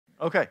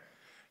Okay.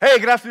 Hey,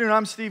 good afternoon.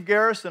 I'm Steve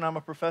Gerras, and I'm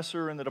a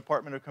professor in the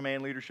Department of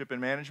Command, Leadership, and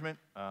Management.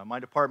 My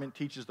department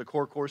teaches the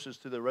core courses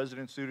to the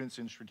resident students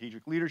in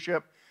strategic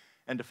leadership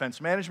and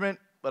defense management,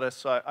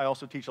 but I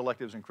also teach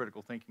electives in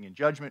critical thinking and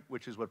judgment,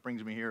 which is what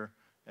brings me here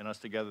and us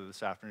together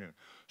this afternoon.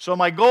 So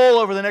my goal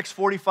over the next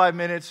 45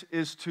 minutes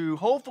is to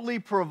hopefully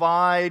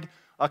provide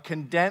a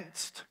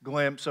condensed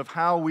glimpse of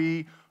how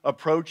we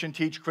approach and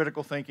teach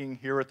critical thinking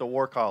here at the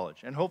War College.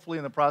 And hopefully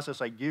in the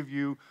process I give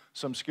you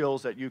some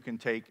skills that you can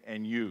take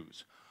and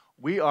use.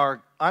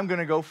 I'm going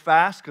to go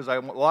fast because I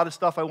have a lot of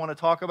stuff I want to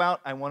talk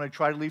about. I want to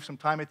try to leave some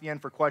time at the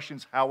end for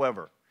questions.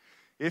 However,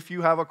 if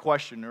you have a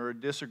question or a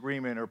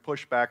disagreement or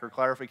pushback or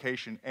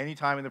clarification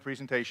anytime in the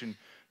presentation,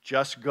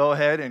 just go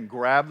ahead and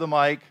grab the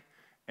mic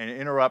and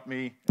interrupt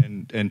me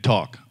and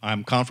talk.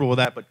 I'm comfortable with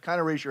that, but kind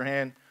of raise your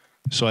hand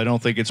so I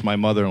don't think it's my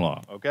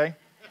mother-in-law, okay?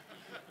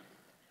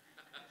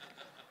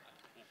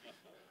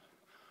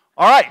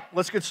 All right,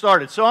 let's get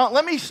started. So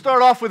let me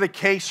start off with a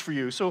case for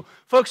you. So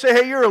folks say,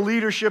 hey, you're a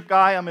leadership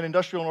guy. I'm an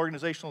industrial and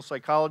organizational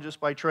psychologist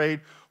by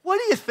trade. What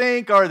do you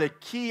think are the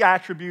key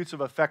attributes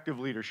of effective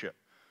leadership?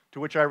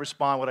 To which I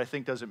respond, what I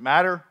think doesn't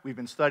matter. We've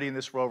been studying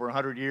this for over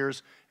 100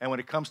 years. And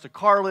when it comes to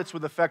correlates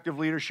with effective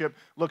leadership,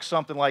 looks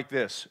something like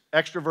this.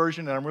 Extroversion,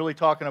 and I'm really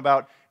talking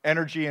about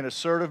energy and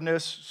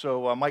assertiveness.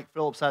 So Mike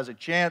Phillips has a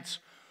chance.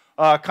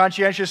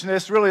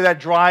 Conscientiousness, really that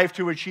drive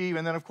to achieve,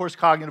 and then of course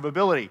cognitive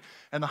ability.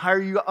 And the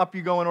higher up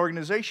you go in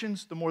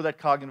organizations, the more that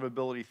cognitive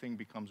ability thing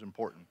becomes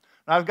important.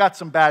 Now I've got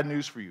some bad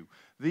news for you.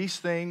 These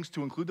things,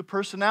 to include the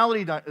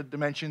personality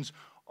dimensions,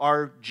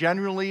 are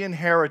generally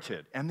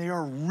inherited, and they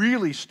are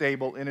really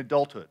stable in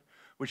adulthood,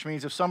 which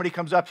means if somebody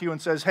comes up to you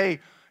and says, hey,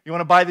 you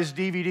want to buy this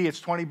DVD, it's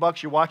 20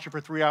 bucks, you watch it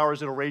for 3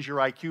 hours, it'll raise your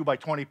IQ by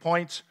 20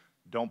 points,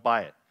 don't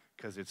buy it,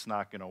 because it's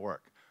not going to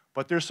work.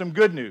 But there's some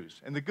good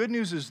news, and the good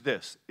news is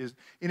this, is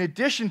in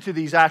addition to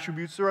these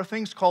attributes, there are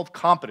things called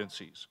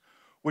competencies,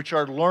 which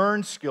are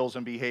learned skills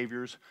and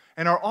behaviors,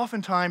 and are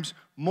oftentimes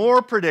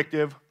more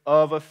predictive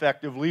of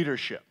effective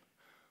leadership.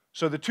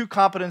 So the two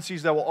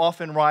competencies that will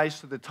often rise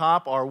to the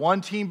top are one,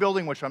 team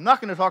building, which I'm not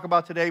going to talk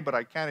about today, but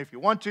I can if you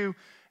want to,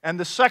 and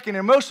the second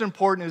and most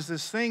important is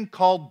this thing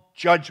called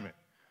judgment.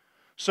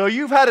 So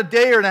you've had a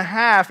day and a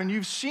half, and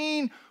you've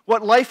seen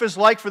what life is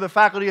like for the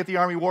faculty at the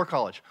Army War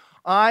College.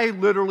 I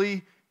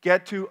literally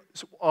get to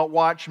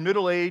watch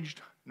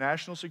middle-aged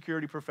national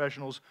security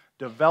professionals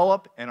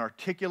develop and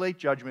articulate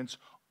judgments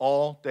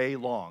all day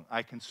long.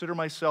 I consider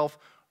myself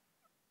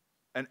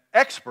an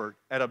expert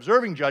at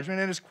observing judgment,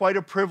 and it's quite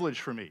a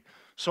privilege for me.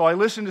 So I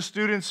listen to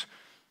students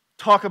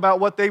talk about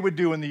what they would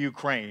do in the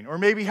Ukraine, or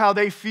maybe how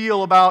they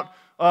feel about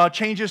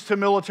changes to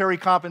military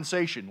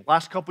compensation.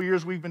 Last couple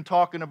years we've been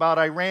talking about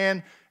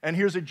Iran, and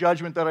here's a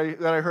judgment that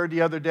I heard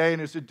the other day,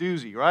 and it's a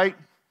doozy, right?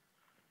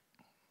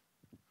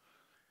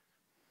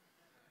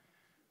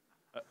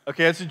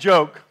 Okay, it's a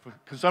joke,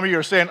 because some of you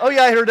are saying, oh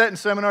yeah, I heard that in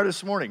seminar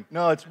this morning.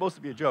 No, it's supposed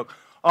to be a joke.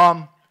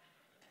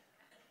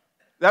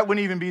 That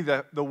wouldn't even be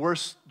the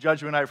worst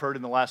judgment I've heard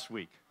in the last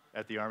week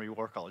at the Army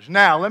War College.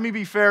 Now, let me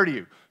be fair to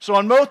you. So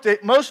on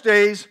most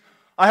days,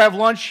 I have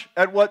lunch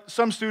at what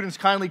some students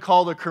kindly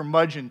call the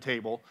curmudgeon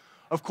table.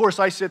 Of course,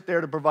 I sit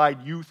there to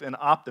provide youth and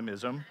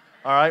optimism,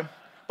 all right?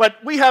 But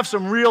we have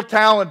some real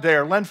talent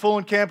there. Len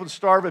Fullenkamp would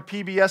star of a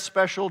PBS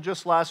special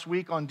just last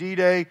week on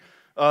D-Day.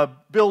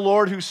 Bill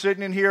Lord, who's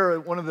sitting in here,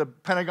 one of the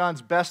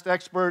Pentagon's best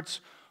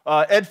experts.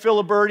 Ed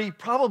Filiberti,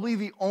 probably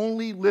the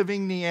only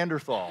living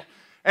Neanderthal.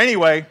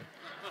 Anyway,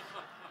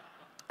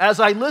 as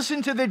I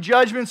listen to the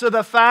judgments of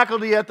the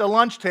faculty at the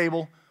lunch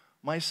table,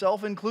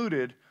 myself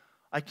included,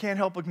 I can't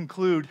help but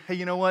conclude, hey,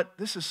 you know what?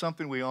 This is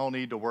something we all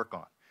need to work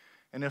on.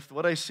 And if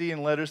what I see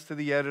in letters to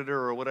the editor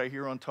or what I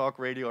hear on talk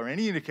radio or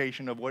any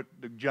indication of what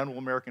the general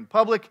American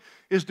public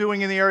is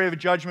doing in the area of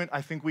judgment,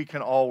 I think we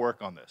can all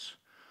work on this.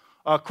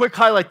 Quick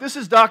highlight, this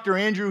is Dr.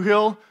 Andrew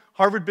Hill,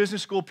 Harvard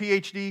Business School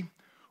PhD.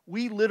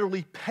 We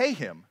literally pay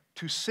him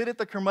to sit at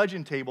the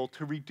curmudgeon table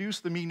to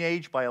reduce the mean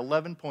age by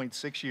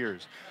 11.6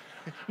 years.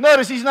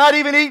 Notice he's not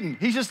even eating.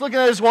 He's just looking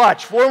at his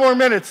watch. 4 more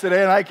minutes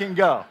today and I can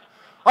go.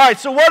 All right,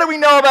 so what do we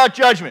know about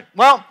judgment?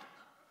 Well,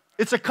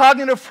 it's a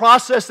cognitive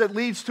process that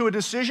leads to a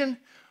decision.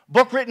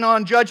 Book written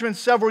on judgment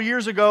several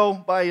years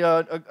ago by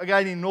a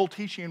guy named Noel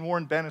Tichy and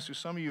Warren Bennis, who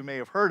some of you may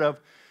have heard of.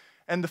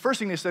 And the first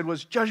thing they said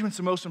was, judgment's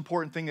the most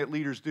important thing that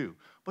leaders do.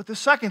 But the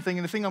second thing,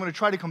 and the thing I'm going to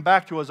try to come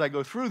back to as I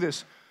go through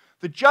this,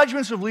 the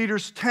judgments of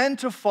leaders tend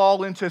to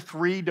fall into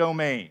 3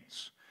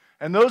 domains.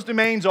 And those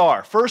domains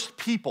are, first,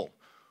 people.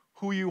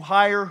 Who you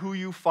hire, who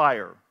you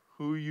fire,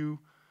 who you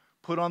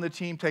put on the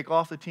team, take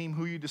off the team,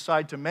 who you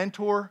decide to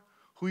mentor,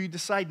 who you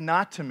decide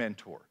not to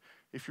mentor.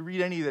 If you read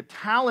any of the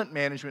talent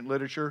management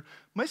literature,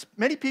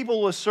 many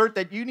people will assert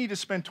that you need to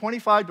spend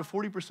 25 to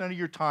 40% of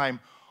your time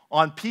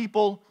on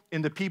people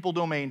in the people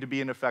domain to be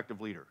an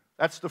effective leader.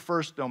 That's the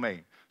first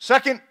domain.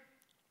 Second,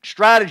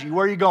 strategy.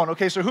 Where are you going?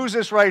 Okay, so who's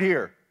this right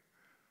here?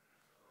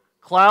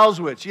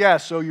 Clausewitz,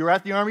 yes. So you're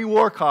at the Army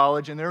War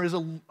College, and there is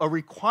a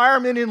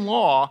requirement in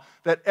law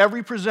that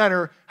every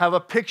presenter have a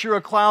picture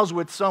of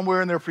Clausewitz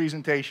somewhere in their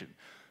presentation.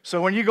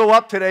 So when you go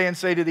up today and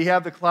say, did he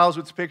have the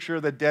Clausewitz picture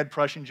of the dead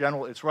Prussian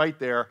general? It's right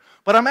there.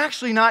 But I'm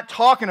actually not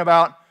talking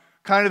about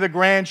kind of the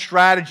grand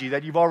strategy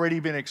that you've already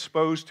been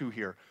exposed to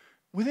here.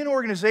 Within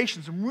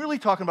organizations, I'm really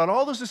talking about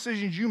all those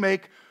decisions you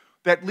make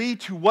that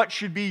lead to what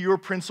should be your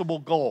principal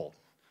goal: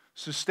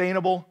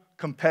 sustainable,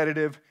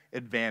 competitive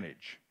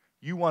advantage.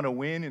 You want to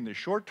win in the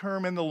short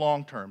term and the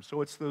long term.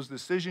 So it's those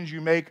decisions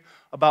you make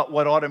about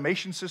what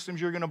automation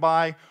systems you're going to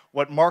buy,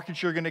 what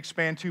markets you're going to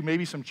expand to,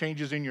 maybe some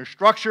changes in your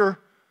structure.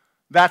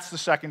 That's the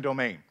second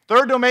domain.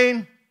 Third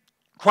domain,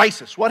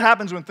 crisis. What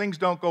happens when things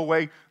don't go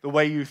away the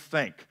way you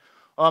think?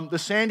 The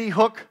Sandy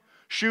Hook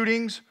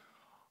shootings,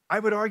 I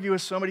would argue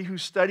as somebody who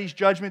studies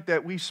judgment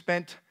that we've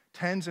spent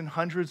tens and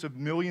hundreds of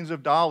millions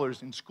of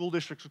dollars in school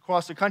districts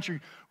across the country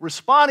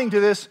responding to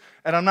this,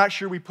 and I'm not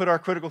sure we put our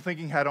critical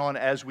thinking hat on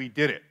as we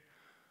did it.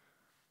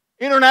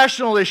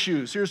 International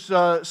issues. Here's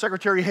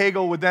Secretary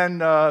Hagel with then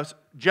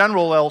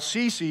General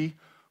El-Sisi,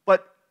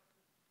 but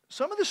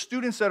some of the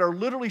students that are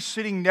literally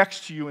sitting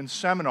next to you in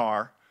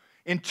seminar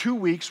in 2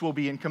 weeks will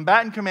be in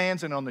combatant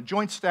commands and on the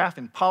joint staff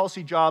in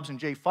policy jobs and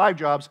J5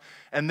 jobs,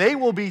 and they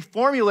will be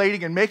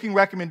formulating and making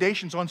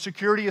recommendations on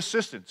security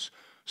assistance.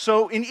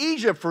 So in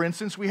Egypt, for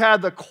instance, we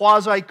had the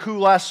quasi-coup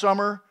last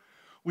summer.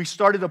 We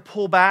started to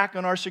pull back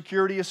on our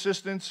security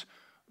assistance.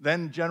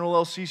 Then General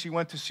El-Sisi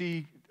went to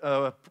see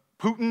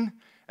Putin,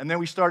 and then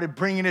we started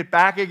bringing it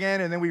back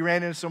again, and then we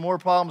ran into some more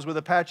problems with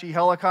Apache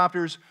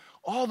helicopters.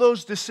 All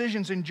those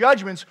decisions and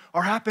judgments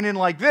are happening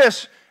like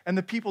this, and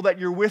the people that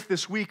you're with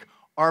this week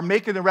are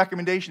making the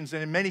recommendations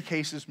and in many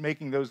cases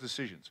making those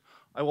decisions.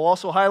 I will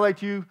also highlight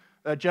to you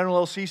General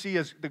El-Sisi,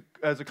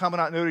 as the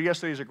Commandant noted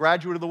yesterday, is a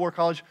graduate of the War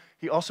College.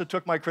 He also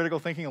took my critical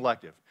thinking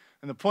elective.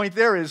 And the point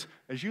there is,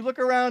 as you look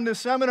around the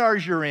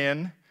seminars you're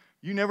in,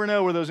 you never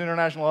know where those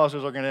international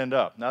officers are going to end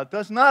up. Now,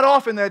 it's not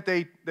often that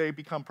they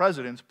become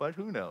presidents, but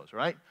who knows,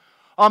 right?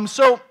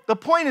 So the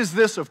point is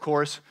this, of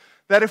course,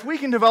 that if we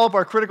can develop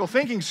our critical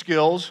thinking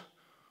skills,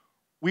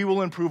 we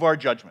will improve our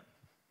judgment.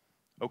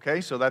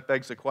 Okay, so that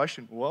begs the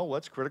question, well,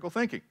 what's critical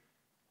thinking?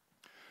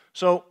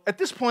 So at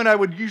this point, I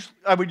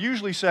would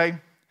usually say,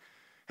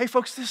 hey,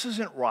 folks, this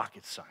isn't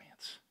rocket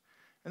science.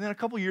 And then a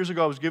couple years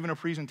ago, I was giving a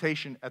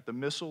presentation at the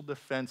Missile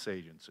Defense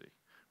Agency,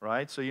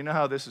 right? So you know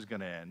how this is going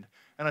to end.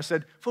 And I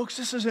said, folks,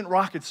 this isn't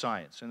rocket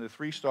science. And the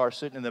three-star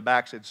sitting in the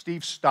back said,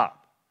 Steve,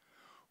 stop.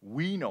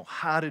 We know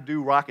how to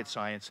do rocket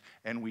science,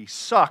 and we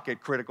suck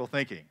at critical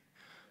thinking.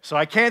 So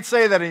I can't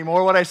say that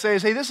anymore. What I say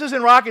is, hey, this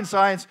isn't rocket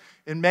science.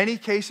 In many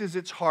cases,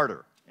 it's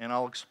harder. And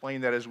I'll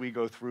explain that as we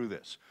go through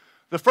this.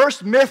 The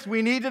first myth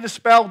we need to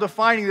dispel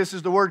defining this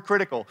is the word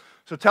critical.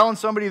 So telling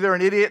somebody they're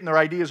an idiot and their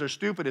ideas are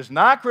stupid is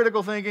not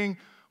critical thinking,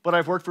 but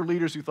I've worked for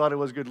leaders who thought it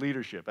was good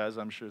leadership, as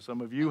I'm sure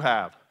some of you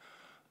have.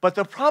 But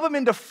the problem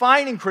in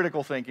defining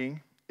critical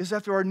thinking is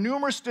that there are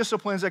numerous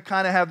disciplines that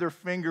kind of have their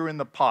finger in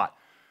the pot.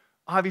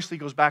 Obviously,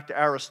 it goes back to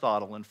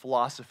Aristotle and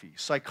philosophy,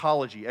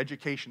 psychology,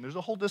 education. There's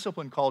a whole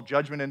discipline called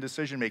judgment and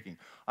decision making.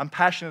 I'm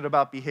passionate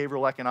about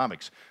behavioral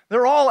economics.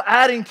 They're all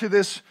adding to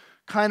this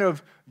kind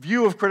of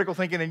view of critical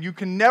thinking, and you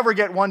can never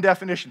get one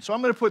definition. So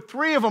I'm going to put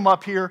 3 of them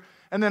up here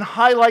and then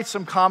highlight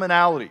some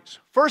commonalities.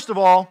 First of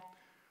all,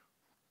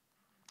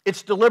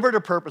 it's deliberate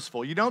or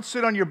purposeful. You don't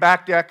sit on your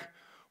back deck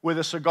with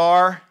a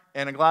cigar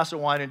and a glass of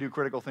wine and do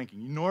critical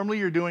thinking. Normally,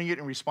 you're doing it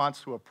in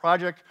response to a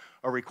project,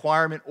 a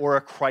requirement, or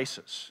a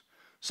crisis.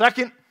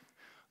 Second,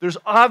 there's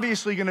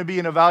obviously going to be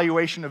an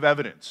evaluation of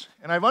evidence.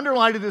 And I've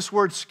underlined this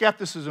word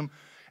skepticism.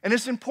 And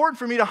it's important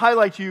for me to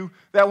highlight to you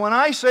that when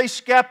I say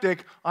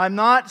skeptic, I'm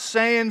not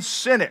saying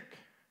cynic.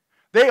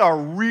 They are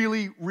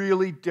really,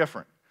 really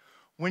different.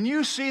 When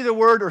you see the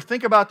word or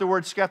think about the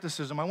word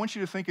skepticism, I want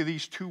you to think of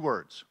these 2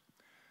 words: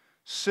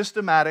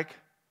 systematic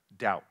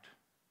doubt.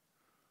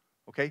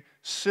 Okay?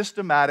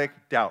 Systematic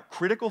doubt.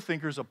 Critical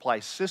thinkers apply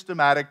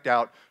systematic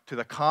doubt to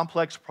the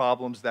complex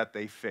problems that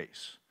they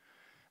face.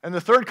 And the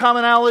third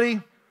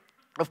commonality,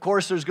 of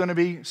course, there's going to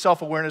be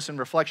self-awareness and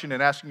reflection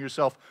and asking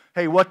yourself,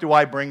 hey, what do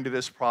I bring to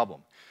this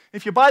problem?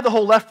 If you buy the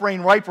whole left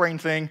brain, right brain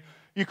thing,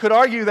 you could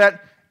argue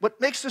that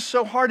what makes this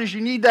so hard is you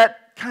need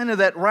that kind of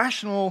that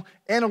rational,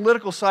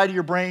 analytical side of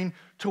your brain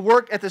to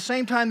work at the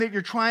same time that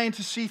you're trying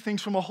to see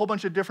things from a whole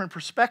bunch of different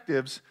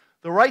perspectives,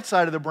 the right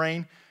side of the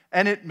brain,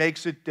 and it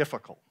makes it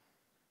difficult.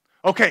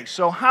 Okay,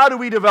 so how do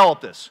we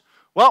develop this?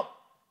 Well,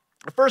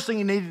 the first thing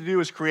you need to do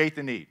is create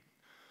the need.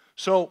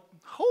 So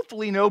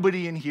hopefully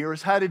nobody in here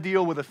has had to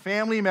deal with a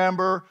family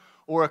member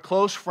or a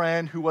close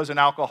friend who was an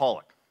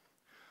alcoholic.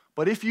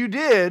 But if you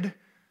did,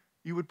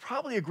 you would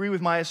probably agree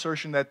with my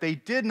assertion that they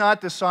did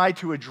not decide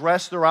to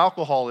address their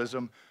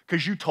alcoholism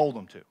because you told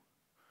them to.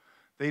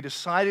 They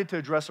decided to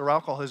address their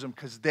alcoholism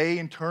because they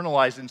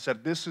internalized and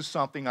said, this is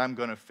something I'm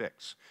going to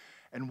fix.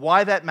 And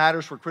why that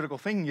matters for critical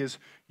thinking is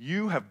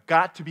you have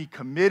got to be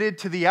committed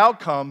to the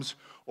outcomes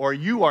or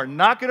you are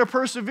not going to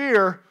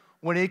persevere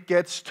when it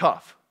gets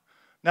tough.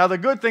 Now, the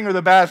good thing or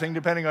the bad thing,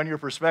 depending on your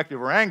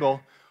perspective or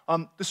angle,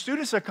 the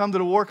students that come to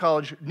the War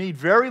College need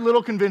very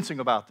little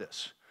convincing about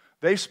this.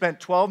 They've spent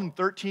 12 and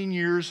 13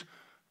 years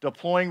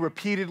deploying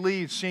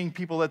repeatedly, seeing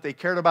people that they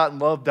cared about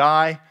and loved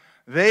die.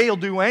 they'll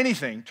do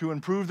anything to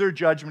improve their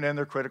judgment and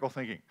their critical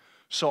thinking.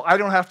 So I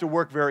don't have to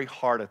work very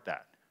hard at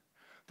that.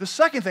 The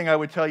second thing I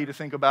would tell you to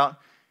think about,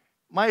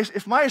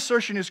 if my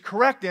assertion is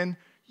correct, then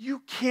you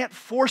can't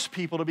force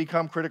people to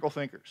become critical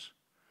thinkers.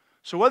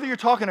 So whether you're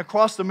talking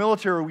across the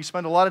military, where we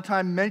spend a lot of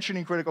time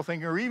mentioning critical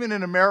thinking, or even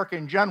in America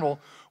in general,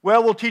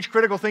 well, we'll teach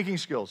critical thinking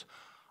skills.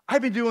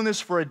 I've been doing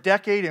this for a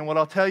decade, and what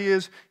I'll tell you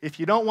is, if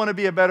you don't want to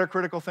be a better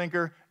critical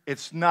thinker,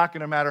 it's not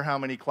going to matter how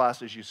many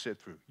classes you sit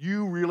through.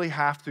 You really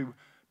have to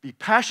be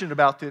passionate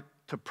about it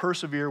to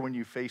persevere when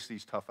you face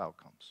these tough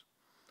outcomes.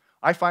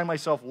 I find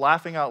myself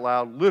laughing out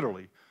loud,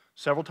 literally,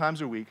 several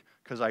times a week,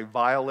 because I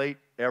violate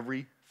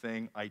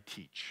everything I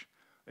teach.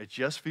 It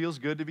just feels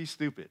good to be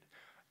stupid.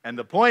 And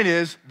the point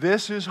is,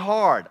 this is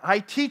hard. I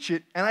teach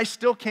it, and I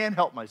still can't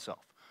help myself.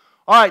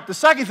 All right, the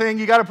second thing,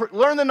 you got to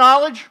learn the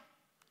knowledge.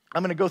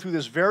 I'm going to go through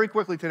this very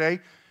quickly today.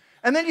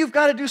 And then you've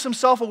got to do some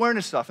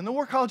self-awareness stuff. And the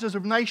War College does a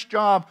nice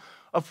job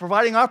of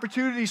providing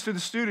opportunities to the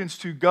students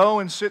to go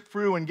and sit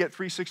through and get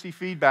 360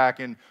 feedback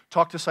and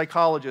talk to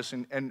psychologists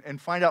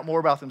and find out more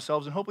about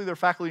themselves. And hopefully their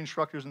faculty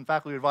instructors and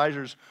faculty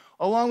advisors,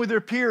 along with their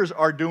peers,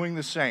 are doing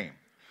the same.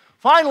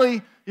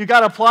 Finally, you've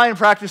got to apply and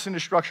practice in a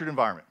structured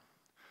environment.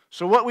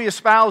 So what we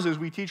espouse is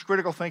we teach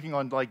critical thinking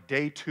on like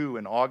day 2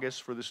 in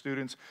August for the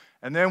students,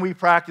 and then we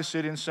practice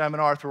it in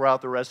seminar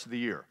throughout the rest of the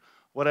year.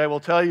 What I will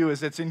tell you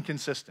is it's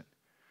inconsistent.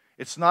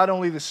 It's not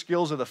only the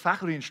skills of the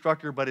faculty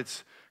instructor, but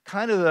it's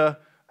kind of the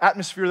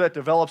atmosphere that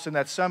develops in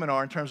that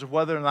seminar in terms of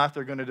whether or not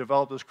they're going to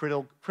develop those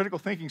critical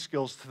thinking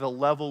skills to the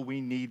level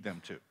we need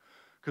them to.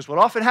 Because what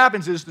often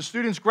happens is the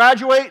students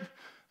graduate,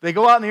 they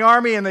go out in the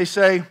Army, and they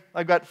say,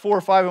 I've got 4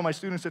 or 5 of my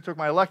students that took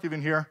my elective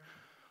in here,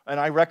 and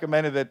I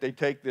recommended that they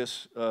take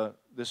this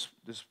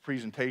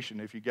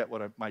presentation, if you get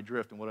my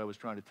drift and what I was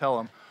trying to tell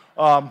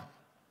them.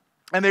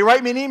 And they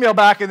write me an email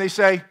back, and they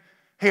say,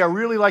 hey, I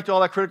really liked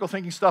all that critical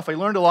thinking stuff. I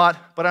learned a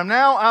lot, but I'm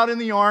now out in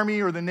the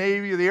Army or the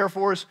Navy or the Air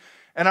Force,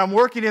 and I'm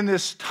working in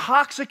this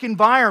toxic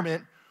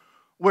environment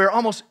where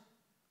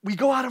we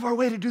go out of our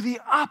way to do the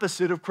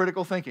opposite of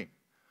critical thinking.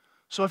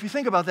 So if you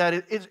think about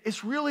that,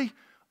 it's really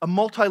a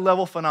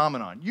multi-level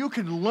phenomenon. You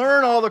can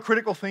learn all the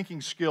critical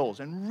thinking skills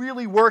and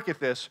really work at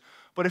this,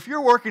 but if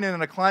you're working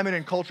in a climate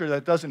and culture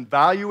that doesn't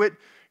value it,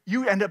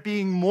 you end up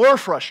being more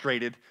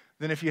frustrated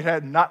than if you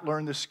had not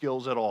learned the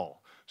skills at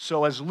all.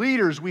 So as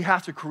leaders, we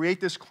have to create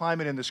this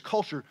climate and this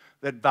culture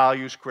that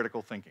values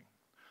critical thinking.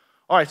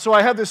 All right, so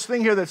I have this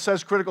thing here that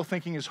says critical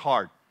thinking is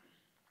hard.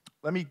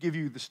 Let me give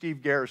you the Steve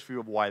Gerras view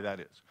of why that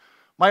is.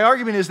 My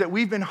argument is that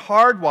we've been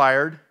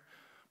hardwired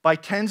by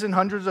tens and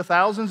hundreds of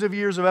thousands of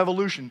years of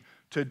evolution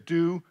to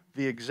do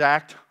the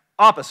exact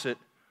opposite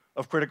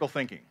of critical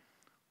thinking.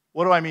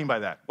 What do I mean by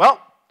that? Well,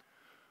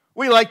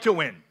 we like to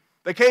win.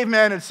 The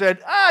caveman had said,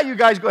 you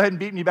guys go ahead and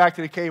beat me back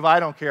to the cave. I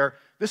don't care.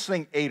 This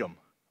thing ate them,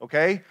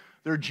 okay?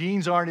 Their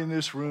genes aren't in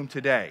this room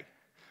today.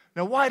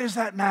 Now, why does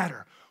that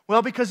matter?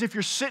 Well, because if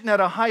you're sitting at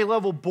a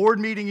high-level board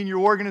meeting in your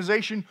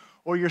organization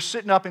or you're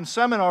sitting up in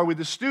seminar with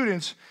the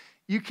students,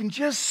 you can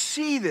just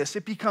see this.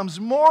 It becomes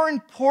more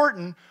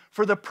important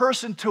for the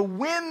person to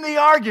win the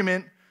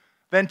argument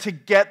than to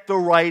get the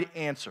right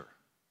answer.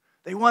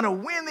 They want to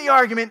win the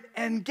argument,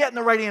 and getting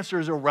the right answer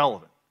is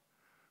irrelevant.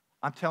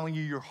 I'm telling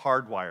you, you're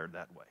hardwired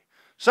that way.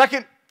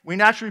 Second, we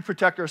naturally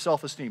protect our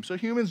self-esteem. So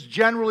humans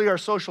generally are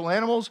social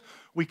animals.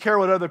 We care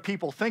what other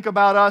people think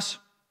about us.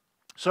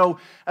 So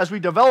as we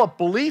develop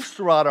beliefs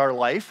throughout our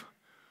life,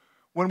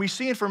 when we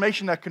see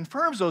information that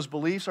confirms those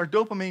beliefs, our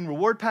dopamine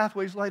reward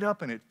pathways light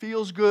up and it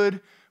feels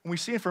good. When we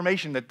see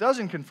information that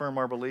doesn't confirm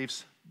our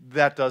beliefs,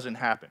 that doesn't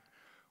happen.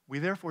 We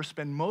therefore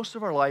spend most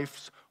of our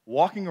lives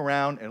walking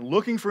around and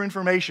looking for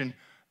information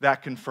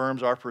that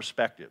confirms our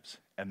perspectives,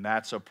 and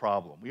that's a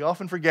problem. We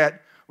often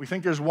forget. We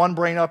think there's one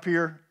brain up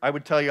here. I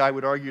would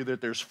argue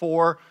that there's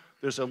 4.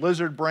 There's a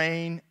lizard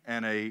brain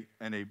and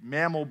a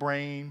mammal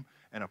brain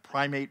and a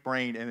primate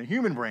brain and a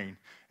human brain.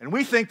 And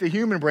we think the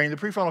human brain, the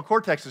prefrontal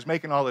cortex, is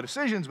making all the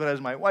decisions, but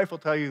as my wife will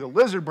tell you, the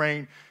lizard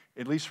brain,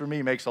 at least for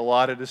me, makes a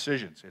lot of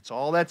decisions. It's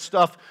all that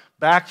stuff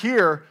back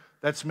here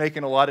that's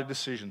making a lot of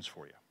decisions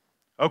for you.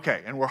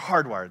 Okay, and we're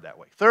hardwired that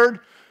way. Third,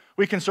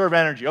 we conserve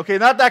energy. Okay,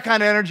 not that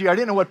kind of energy. I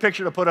didn't know what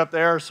picture to put up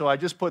there, so I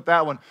just put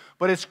that one.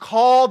 But it's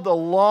called the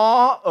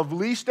law of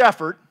least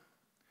effort,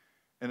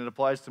 and it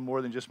applies to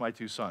more than just my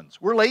 2 sons.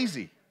 We're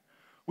lazy.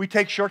 We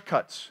take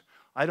shortcuts.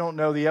 I don't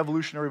know, the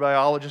evolutionary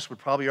biologists would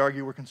probably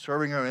argue we're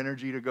conserving our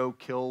energy to go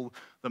kill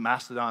the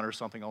mastodon or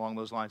something along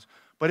those lines.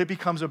 But it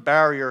becomes a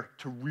barrier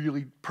to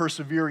really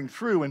persevering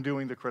through and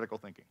doing the critical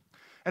thinking.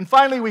 And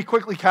finally, we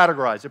quickly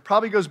categorize. It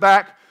probably goes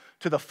back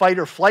to the fight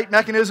or flight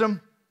mechanism.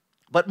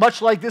 But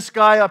much like this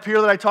guy up here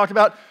that I talked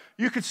about,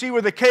 you could see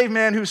where the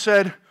caveman who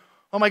said,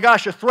 oh my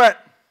gosh, a threat.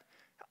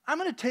 I'm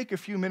going to take a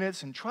few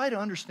minutes and try to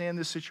understand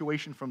this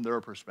situation from their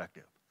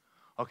perspective.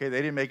 Okay, they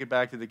didn't make it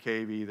back to the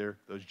cave either.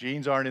 Those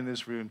genes aren't in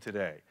this room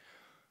today.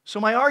 So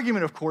my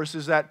argument, of course,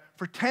 is that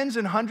for tens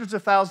and hundreds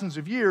of thousands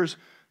of years,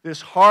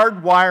 this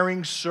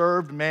hardwiring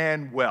served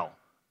man well.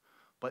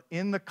 But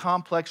in the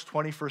complex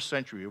 21st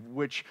century, of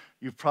which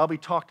you've probably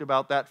talked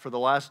about that for the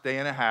last day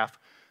and a half,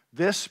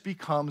 this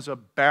becomes a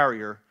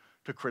barrier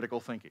to critical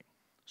thinking.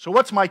 So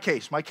what's my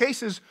case? My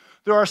case is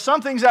there are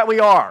some things that we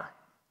are.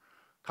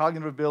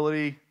 Cognitive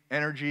ability,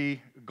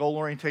 energy, goal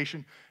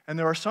orientation, and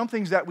there are some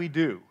things that we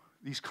do,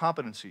 these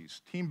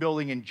competencies, team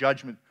building and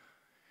judgment.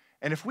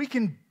 And if we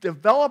can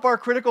develop our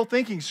critical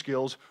thinking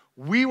skills,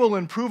 we will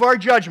improve our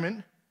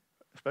judgment,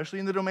 especially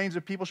in the domains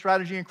of people,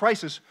 strategy, and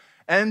crisis,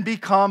 and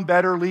become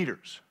better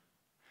leaders.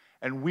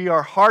 And we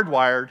are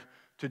hardwired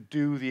to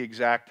do the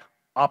exact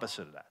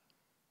opposite of that.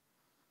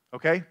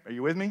 Okay? Are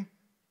you with me?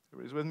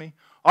 Everybody's with me?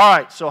 All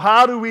right, so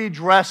how do we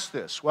address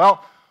this?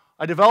 Well,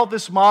 I developed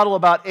this model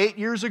about 8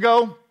 years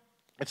ago.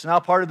 It's now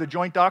part of the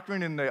Joint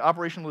Doctrine in the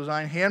Operational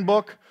Design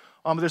Handbook.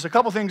 There's a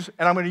couple things,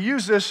 and I'm going to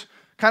use this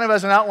kind of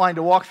as an outline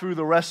to walk through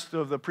the rest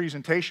of the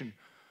presentation.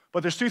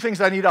 But there's two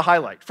things I need to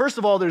highlight. First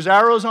of all, there's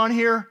arrows on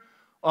here,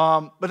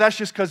 but that's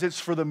just because it's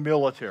for the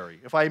military.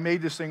 If I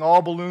made this thing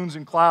all balloons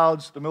and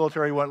clouds, the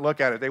military wouldn't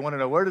look at it. They want to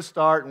know where to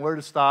start and where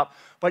to stop.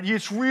 But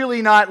it's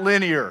really not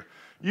linear.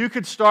 You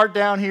could start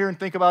down here and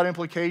think about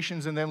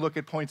implications and then look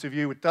at points of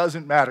view. It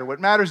doesn't matter.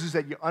 What matters is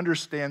that you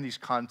understand these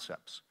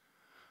concepts.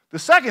 The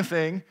second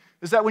thing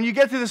is that when you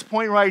get to this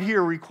point right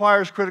here,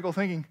 requires critical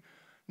thinking,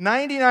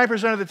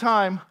 99% of the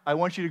time, I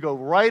want you to go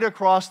right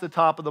across the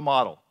top of the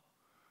model.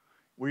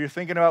 Where you're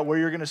thinking about where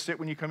you're going to sit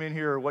when you come in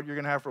here or what you're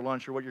going to have for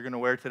lunch or what you're going to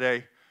wear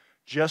today,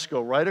 just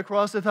go right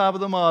across the top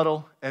of the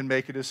model and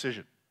make a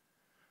decision.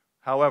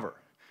 However,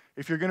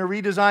 if you're going to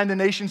redesign the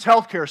nation's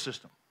healthcare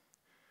system,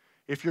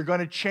 if you're going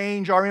to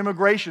change our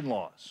immigration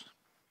laws,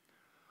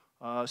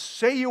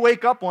 say you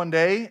wake up one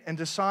day and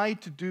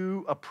decide to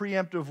do a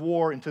preemptive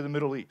war into the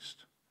Middle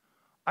East,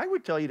 I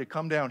would tell you to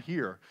come down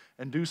here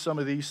and do some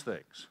of these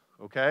things,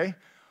 okay?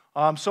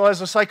 So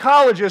as a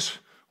psychologist,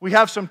 we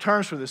have some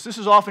terms for this. This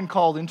is often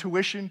called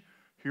intuition,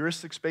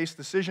 heuristics-based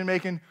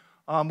decision-making.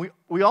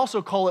 We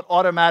also call it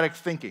automatic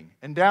thinking.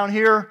 And down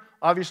here,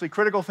 obviously,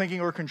 critical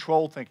thinking or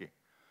controlled thinking.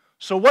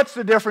 So what's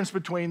the difference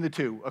between the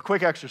two? A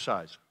quick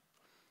exercise.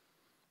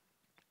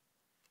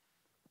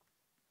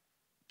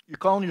 You're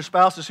calling your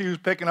spouse to see who's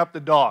picking up the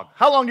dog.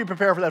 How long do you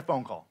prepare for that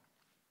phone call?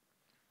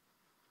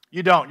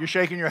 You don't. You're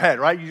shaking your head,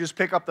 right? You just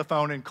pick up the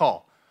phone and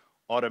call.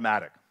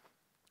 Automatic.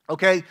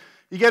 Okay?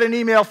 You get an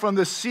email from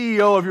the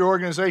CEO of your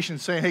organization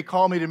saying, hey,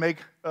 call me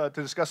to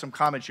discuss some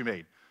comments you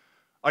made.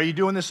 Are you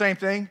doing the same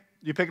thing?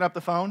 You picking up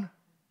the phone?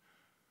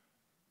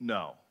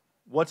 No.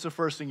 What's the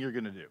first thing you're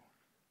going to do?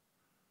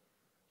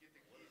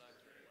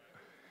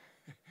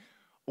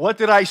 What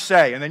did I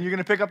say? And then you're going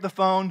to pick up the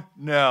phone?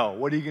 No.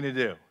 What are you going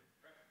to do?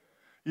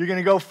 You're going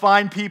to go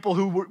find people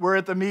who were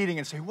at the meeting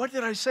and say, what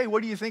did I say?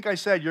 What do you think I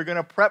said? You're going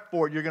to prep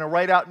for it. You're going to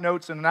write out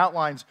notes and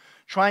outlines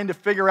trying to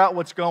figure out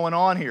what's going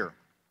on here.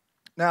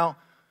 Now,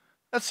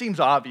 that seems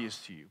obvious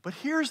to you, but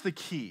here's the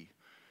key.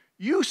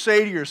 You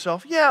say to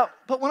yourself, yeah,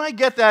 but when I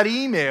get that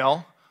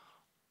email,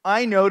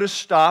 I know to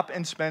stop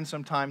and spend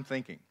some time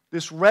thinking.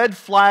 This red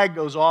flag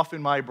goes off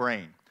in my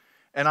brain,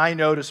 and I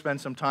know to spend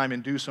some time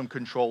and do some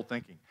controlled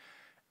thinking.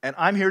 And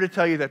I'm here to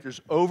tell you that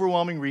there's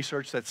overwhelming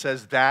research that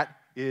says that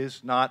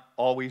is not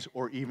always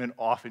or even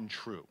often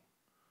true.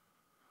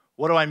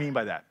 What do I mean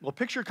by that? Well,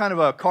 picture kind of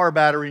a car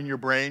battery in your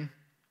brain,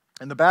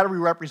 and the battery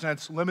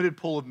represents limited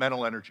pool of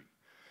mental energy.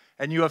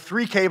 And you have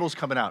 3 cables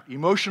coming out: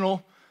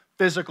 emotional,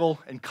 physical,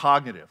 and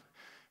cognitive.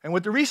 And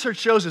what the research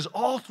shows is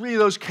all 3 of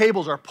those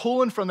cables are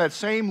pulling from that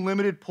same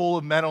limited pool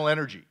of mental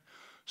energy.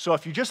 So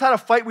if you just had a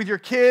fight with your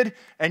kid,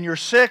 and you're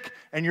sick,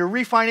 and you're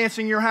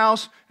refinancing your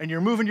house, and you're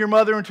moving your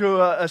mother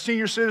into a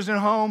senior citizen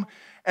home,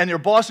 and your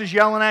boss is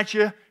yelling at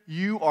you,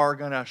 you are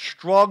going to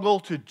struggle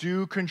to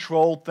do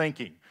controlled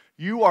thinking.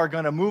 You are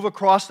going to move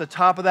across the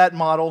top of that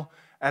model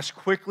as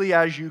quickly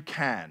as you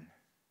can.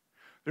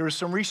 There was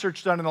some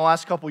research done in the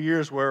last couple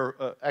years where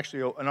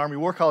actually an Army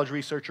War College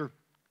researcher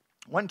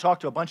went and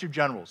talked to a bunch of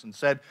generals and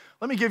said,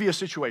 let me give you a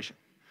situation.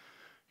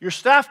 Your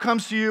staff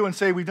comes to you and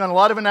say, we've done a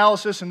lot of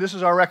analysis and this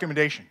is our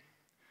recommendation.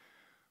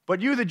 But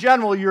you, the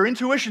general, your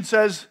intuition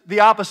says the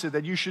opposite,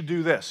 that you should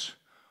do this.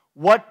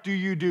 What do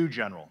you do,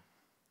 general?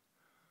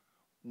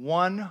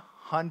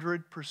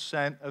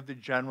 100% of the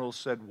generals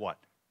said what?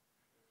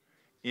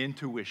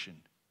 Intuition.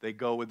 They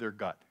go with their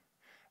gut.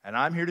 And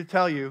I'm here to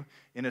tell you,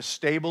 in a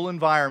stable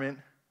environment,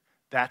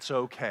 that's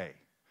okay.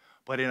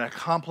 But in a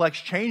complex,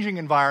 changing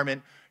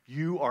environment,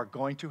 you are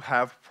going to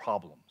have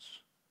problems.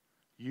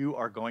 You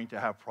are going to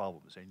have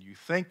problems. And you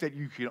think that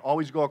you can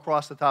always go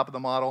across the top of the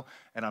model,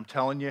 and I'm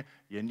telling you,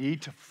 you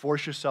need to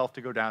force yourself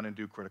to go down and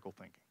do critical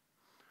thinking.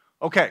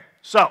 Okay,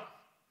 so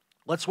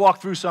let's walk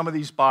through some of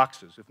these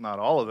boxes, if not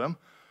all of them.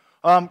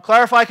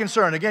 Clarify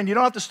concern. Again, you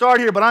don't have to start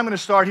here, but I'm going to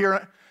start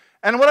here.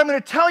 And what I'm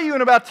going to tell you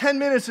in about 10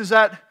 minutes is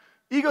that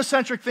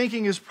egocentric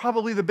thinking is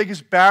probably the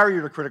biggest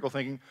barrier to critical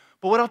thinking.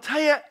 But what I'll tell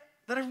you,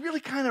 that I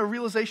really kind of a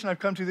realization I've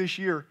come to this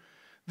year,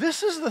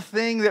 this is the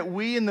thing that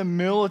we in the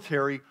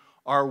military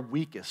are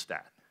weakest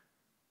at.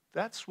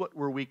 That's what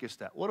we're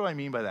weakest at. What do I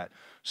mean by that?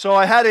 So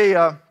I had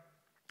a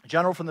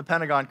general from the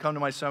Pentagon come to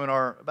my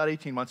seminar about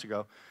 18 months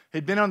ago.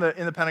 He'd been in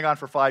the Pentagon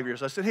for 5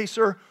 years. I said, hey,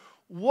 sir,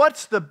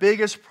 what's the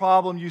biggest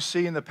problem you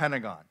see in the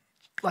Pentagon?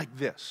 Like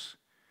this.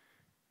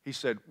 He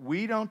said,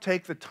 we don't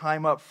take the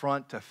time up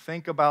front to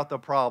think about the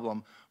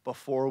problem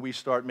before we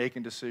start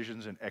making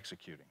decisions and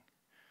executing.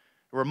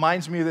 It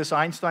reminds me of this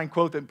Einstein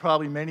quote that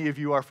probably many of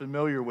you are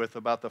familiar with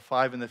about the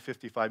 5 and the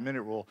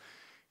 55-minute rule.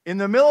 In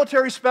the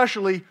military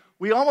especially,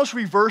 we almost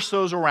reverse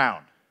those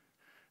around.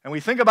 And we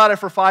think about it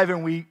for 5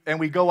 and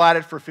we go at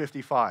it for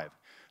 55.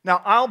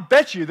 Now, I'll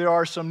bet you there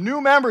are some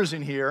new members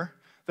in here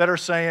that are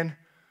saying,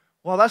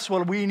 well, that's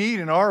what we need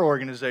in our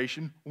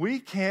organization. We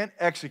can't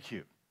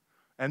execute.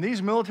 And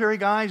these military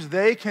guys,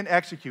 they can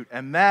execute,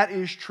 and that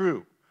is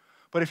true.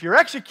 But if you're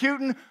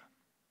executing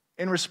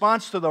in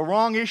response to the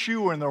wrong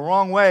issue or in the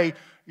wrong way,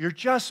 you're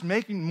just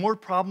making more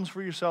problems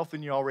for yourself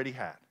than you already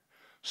had.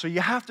 So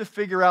you have to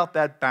figure out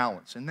that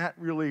balance, and that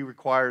really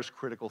requires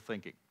critical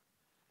thinking.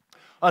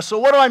 So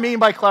what do I mean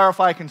by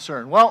clarify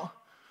concern? Well,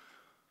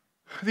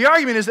 the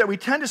argument is that we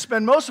tend to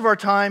spend most of our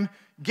time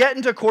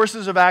getting to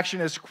courses of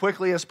action as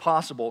quickly as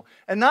possible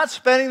and not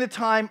spending the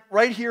time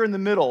right here in the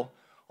middle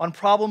on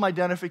problem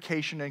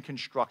identification and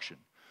construction.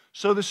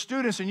 So the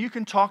students, and you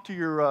can talk to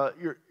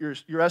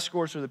your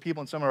escorts or the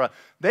people in seminar,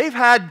 they've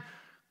had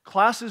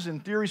classes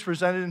and theories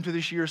presented into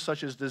this year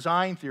such as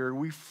design theory.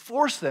 We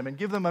force them and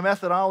give them a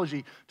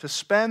methodology to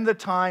spend the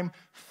time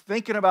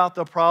thinking about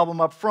the problem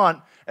up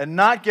front and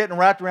not getting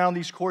wrapped around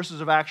these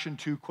courses of action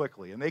too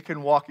quickly. And they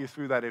can walk you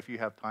through that if you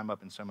have time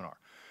up in seminar.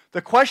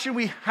 The question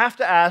we have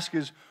to ask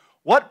is,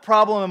 what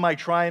problem am I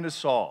trying to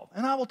solve?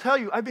 And I will tell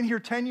you, I've been here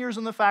 10 years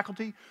in the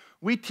faculty.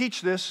 We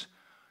teach this.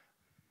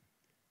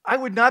 I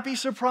would not be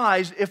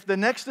surprised if the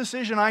next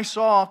decision I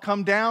saw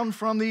come down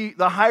from the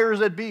hires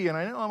that be, and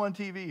I know I'm on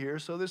TV here,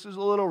 so this is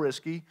a little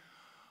risky,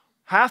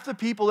 half the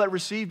people that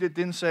received it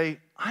didn't say,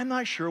 I'm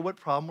not sure what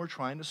problem we're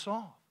trying to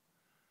solve.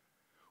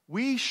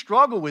 We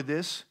struggle with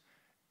this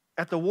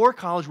at the War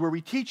College where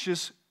we teach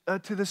this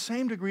to the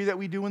same degree that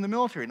we do in the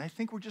military. And I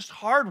think we're just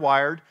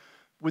hardwired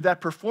with that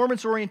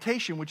performance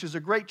orientation, which is a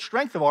great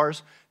strength of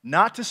ours,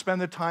 not to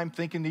spend the time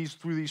thinking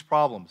through these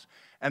problems.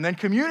 And then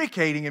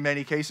communicating in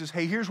many cases,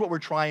 hey, here's what we're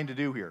trying to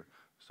do here.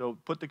 So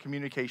put the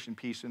communication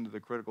piece into the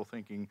critical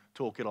thinking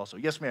toolkit also.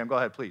 Yes, ma'am, go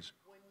ahead, please.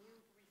 When you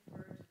refer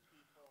to people,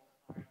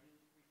 are you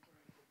referring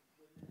to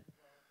women as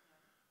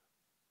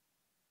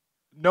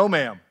well? No,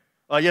 ma'am.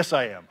 Yes,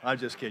 I am. I'm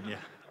just kidding you.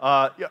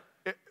 Yeah.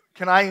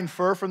 Can I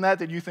infer from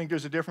that you think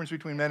there's a difference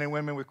between men and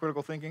women with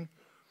critical thinking?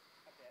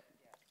 A bit,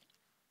 yes.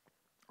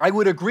 I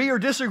would agree or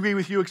disagree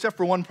with you except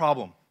for one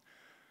problem.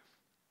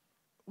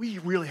 We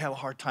really have a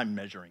hard time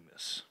measuring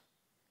this.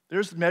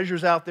 There's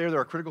measures out there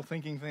are critical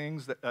thinking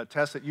things,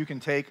 tests that you can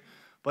take,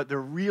 but they're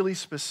really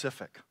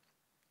specific.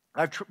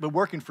 I've been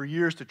working for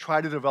years to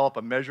try to develop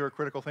a measure of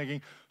critical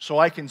thinking so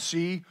I can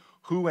see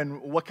who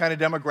and what kind of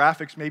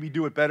demographics maybe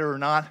do it better or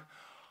not.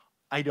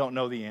 I don't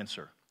know the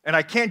answer. And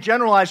I can't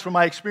generalize from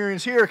my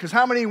experience here because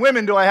how many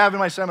women do I have in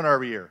my seminar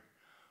every year?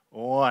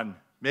 1,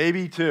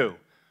 maybe 2.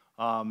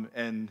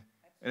 And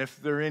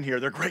if they're in here,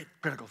 they're great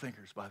critical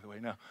thinkers, by the way.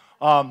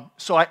 No.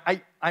 So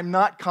I'm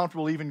not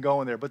comfortable even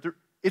going there. But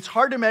it's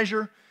hard to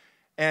measure,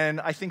 and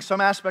I think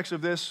some aspects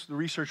of this the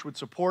research would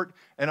support,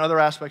 and other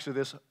aspects of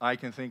this I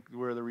can think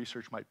where the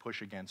research might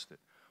push against it.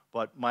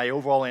 But my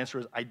overall answer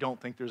is I don't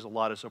think there's a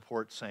lot of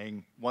support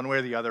saying one way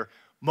or the other,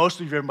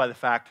 mostly driven by the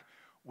fact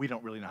we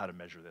don't really know how to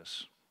measure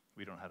this.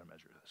 We don't know how to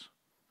measure this.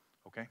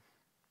 Okay?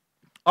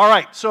 All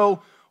right,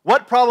 so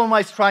what problem am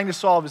I trying to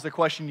solve is the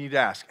question you need to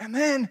ask. And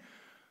then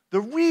the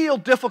real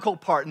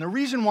difficult part, and the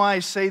reason why I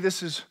say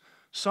this is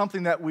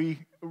something that we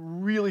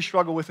really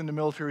struggle with in the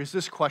military is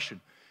this question.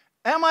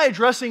 Am I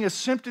addressing a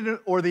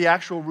symptom or the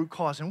actual root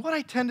cause? And what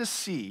I tend to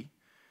see,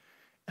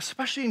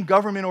 especially in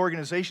government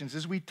organizations,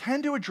 is we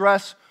tend to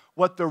address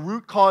what the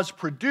root cause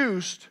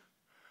produced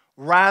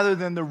rather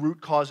than the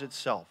root cause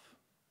itself.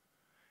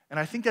 And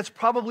I think that's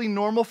probably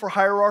normal for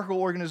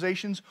hierarchical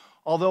organizations,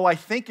 although I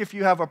think if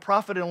you have a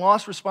profit and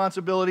loss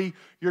responsibility,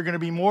 you're going to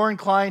be more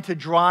inclined to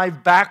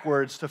drive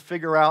backwards to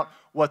figure out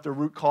what the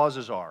root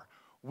causes are.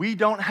 We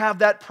don't have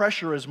that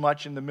pressure as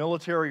much in the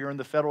military or in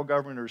the federal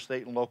government or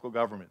state and local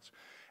governments.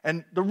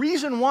 And the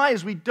reason why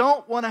is we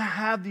don't want to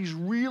have these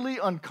really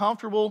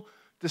uncomfortable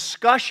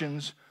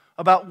discussions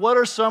about what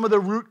are some of the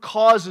root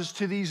causes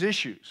to these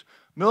issues.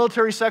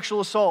 Military sexual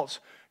assaults.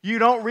 You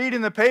don't read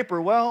in the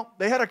paper, well,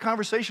 they had a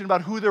conversation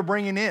about who they're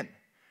bringing in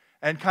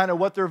and kind of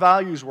what their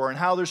values were and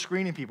how they're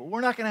screening people.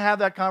 We're not going to have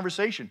that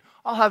conversation.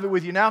 I'll have it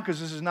with you now because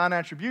this is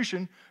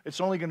non-attribution.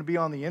 It's only going to be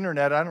on the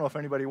internet. I don't know if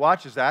anybody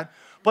watches that.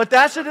 But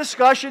that's a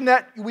discussion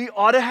that we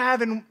ought to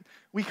have, and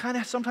we kind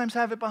of sometimes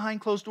have it behind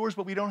closed doors,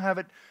 but we don't have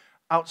it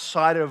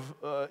outside of,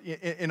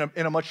 in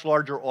a much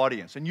larger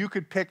audience. And you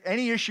could pick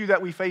any issue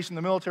that we face in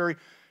the military,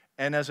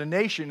 and as a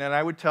nation, and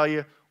I would tell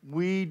you,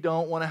 we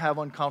don't want to have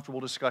uncomfortable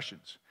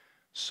discussions.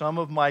 Some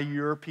of my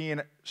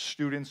European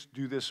students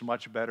do this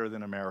much better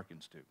than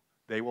Americans do.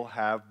 They will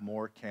have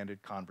more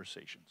candid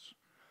conversations.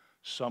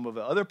 Some of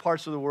the other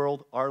parts of the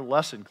world are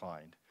less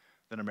inclined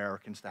than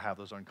Americans to have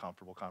those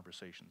uncomfortable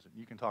conversations. And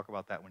you can talk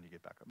about that when you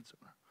get back up in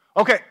seminar.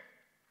 Okay,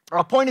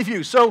 point of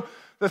view. So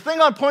the thing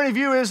on point of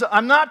view is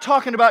I'm not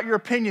talking about your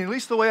opinion, at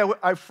least the way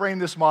I frame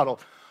this model.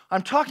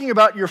 I'm talking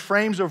about your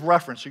frames of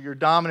reference, or your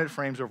dominant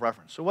frames of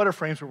reference. So what are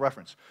frames of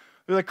reference?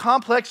 They're the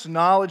complex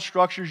knowledge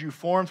structures you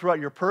form throughout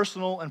your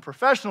personal and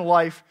professional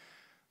life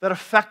that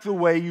affect the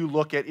way you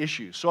look at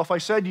issues. So if I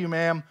said to you,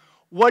 ma'am,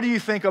 what do you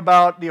think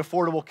about the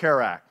Affordable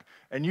Care Act?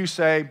 And you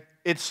say,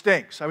 it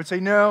stinks. I would say,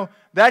 no,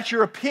 that's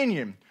your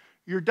opinion.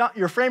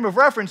 Your frame of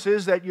reference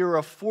is that you're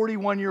a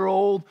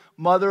 41-year-old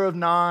mother of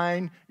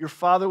 9, your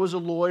father was a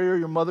lawyer,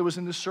 your mother was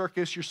in the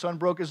circus, your son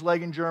broke his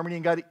leg in Germany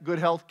and got good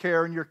health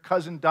care, and your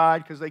cousin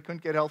died because they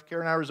couldn't get health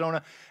care in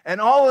Arizona.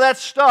 And all of that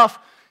stuff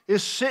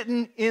is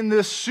sitting in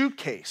this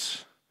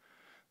suitcase.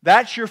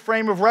 That's your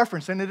frame of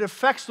reference, and it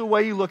affects the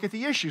way you look at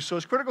the issue. So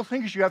as critical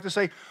thinkers, you have to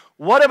say,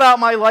 what about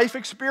my life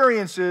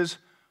experiences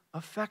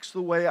affects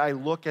the way I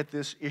look at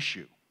this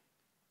issue?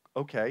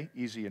 Okay,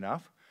 easy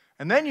enough.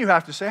 And then you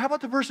have to say, how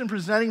about the person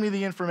presenting me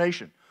the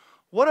information?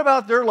 What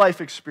about their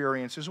life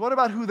experiences? What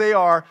about who they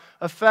are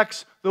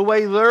affects the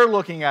way they're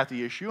looking at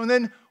the issue? And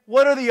then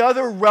what are the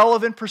other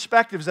relevant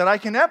perspectives that I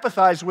can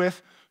empathize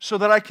with so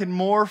that I can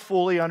more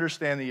fully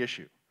understand the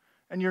issue?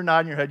 And you're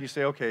nodding your head, you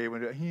say, okay,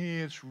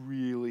 it's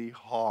really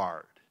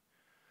hard.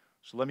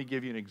 So let me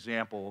give you an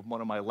example of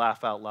one of my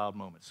laugh out loud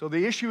moments. So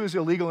the issue is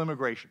illegal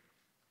immigration.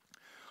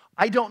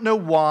 I don't know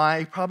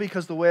why, probably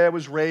because the way I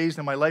was raised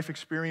and my life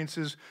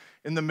experiences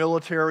in the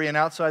military and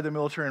outside the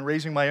military and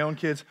raising my own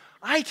kids,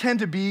 I tend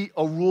to be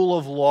a rule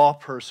of law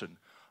person.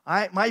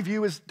 My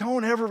view is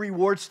don't ever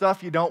reward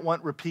stuff you don't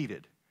want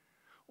repeated,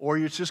 or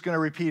it's just going to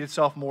repeat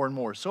itself more and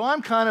more. So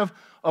I'm kind of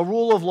a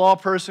rule of law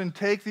person.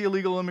 Take the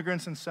illegal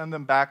immigrants and send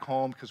them back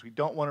home because we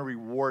don't want to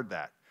reward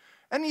that.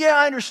 And yeah,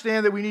 I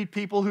understand that we need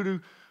people who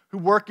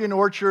work in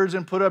orchards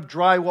and put up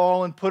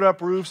drywall and put up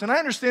roofs. And I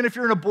understand if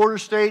you're in a border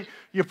state,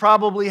 you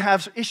probably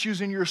have issues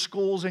in your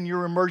schools and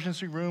your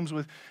emergency rooms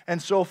and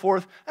so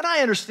forth. And I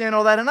understand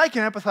all that, and I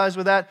can empathize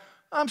with that.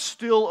 I'm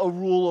still a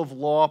rule of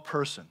law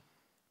person.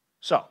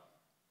 So,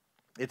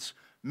 it's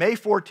May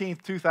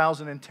 14th,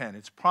 2010.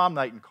 It's prom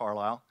night in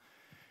Carlisle.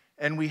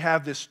 And we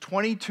have this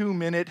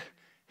 22-minute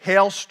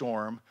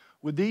hailstorm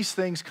with these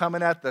things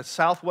coming at the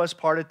southwest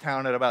part of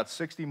town at about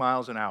 60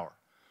 miles an hour.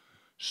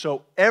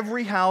 So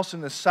every house in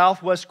the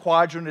southwest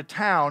quadrant of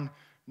town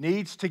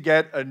needs to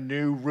get a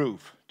new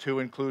roof, to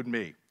include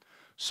me.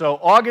 So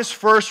August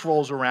 1st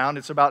rolls around,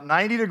 it's about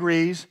 90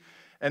 degrees,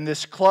 and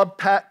this club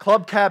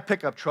cab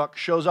pickup truck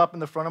shows up in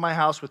the front of my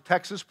house with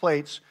Texas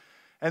plates,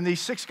 and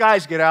these 6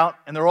 guys get out,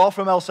 and they're all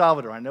from El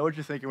Salvador. I know what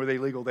you're thinking, were they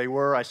legal? They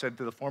were. I said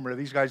to the foreman, are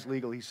these guys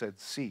legal? He said,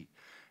 sí.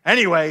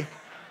 Anyway,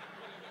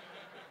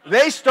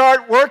 they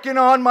start working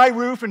on my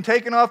roof and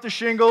taking off the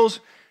shingles.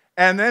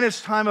 And then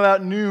it's time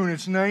about noon,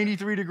 it's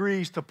 93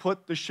 degrees to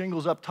put the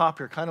shingles up top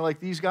here, kind of like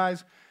these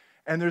guys.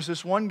 And there's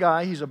this one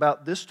guy, he's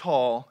about this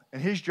tall,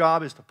 and his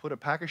job is to put a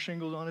pack of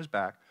shingles on his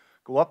back,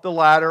 go up the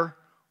ladder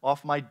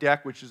off my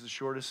deck, which is the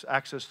shortest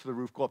access to the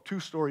roof, go up 2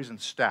 stories and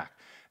stack.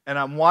 And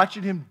I'm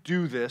watching him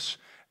do this,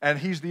 and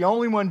he's the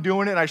only one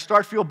doing it, and I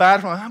start to feel bad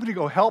for him. I'm going to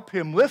go help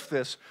him lift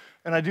this.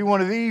 And I do one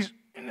of these,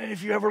 and then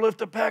if you ever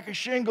lift a pack of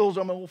shingles,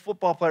 I'm a little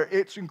football player,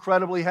 it's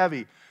incredibly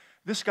heavy.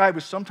 This guy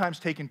was sometimes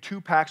taking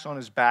 2 packs on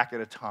his back at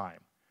a time.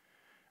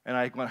 And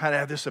I had to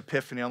have this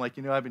epiphany. I'm like,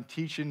 I've been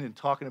teaching and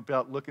talking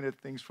about looking at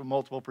things from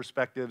multiple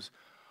perspectives.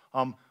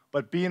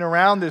 But being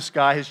around this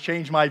guy has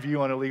changed my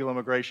view on illegal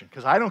immigration.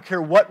 Because I don't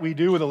care what we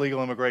do with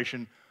illegal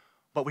immigration,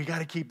 but we got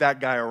to keep that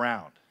guy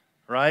around,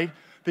 right?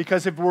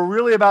 Because if we're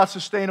really about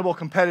sustainable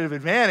competitive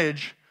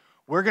advantage,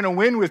 we're going to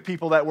win with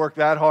people that work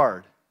that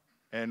hard.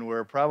 And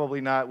we're probably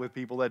not with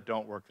people that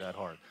don't work that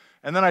hard.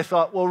 And then I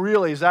thought, well,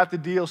 really, is that the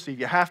deal, Steve?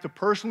 You have to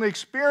personally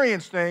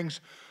experience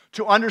things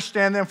to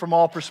understand them from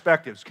all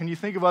perspectives. Can you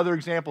think of other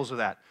examples of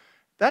that?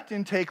 That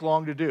didn't take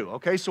long to do,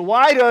 okay? So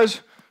why does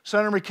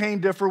Senator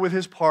McCain differ with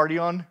his party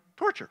on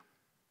torture?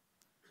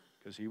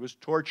 Because he was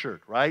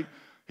tortured, right?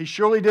 He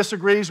surely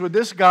disagrees with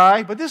this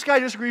guy, but this guy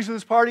disagrees with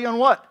his party on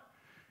what?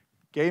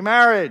 Gay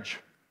marriage,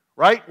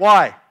 right?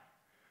 Why?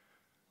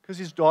 Because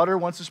his daughter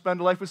wants to spend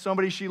a life with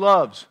somebody she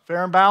loves.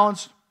 Fair and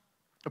balanced.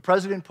 The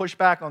president pushed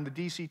back on the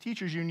D.C.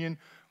 Teachers Union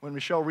when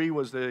Michelle Rhee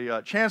was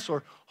the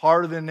chancellor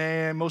harder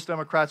than most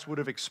Democrats would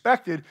have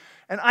expected.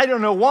 And I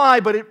don't know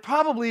why, but it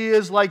probably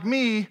is like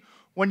me.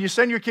 When you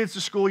send your kids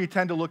to school, you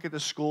tend to look at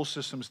the school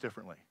systems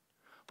differently.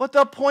 But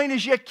the point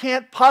is you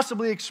can't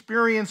possibly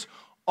experience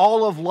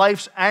all of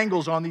life's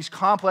angles on these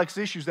complex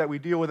issues that we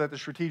deal with at the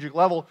strategic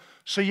level,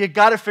 so you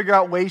got to figure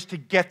out ways to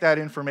get that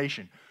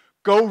information.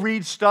 Go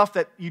read stuff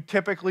that you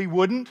typically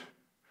wouldn't.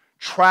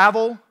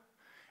 Travel.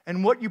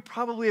 And what you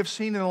probably have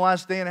seen in the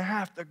last day and a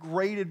half, the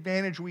great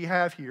advantage we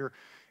have here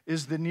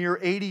is the near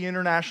 80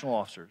 international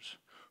officers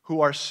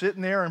who are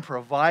sitting there and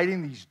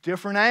providing these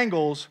different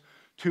angles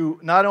to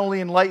not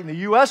only enlighten the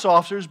U.S.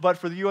 officers, but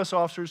for the U.S.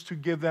 officers to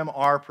give them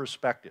our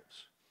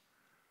perspectives.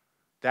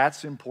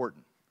 That's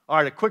important. All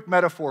right, a quick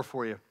metaphor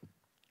for you.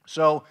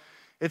 So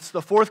it's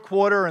the 4th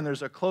quarter, and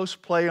there's a close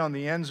play on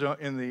the end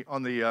zone,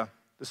 on the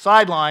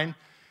sideline.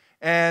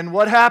 And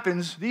what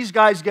happens? These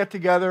guys get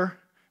together.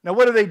 Now,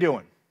 what are they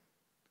doing?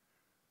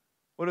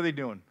 What are they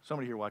doing?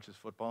 Somebody here watches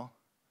football.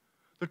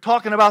 They're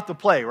talking about the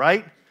play,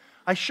 right?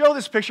 I show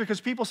this picture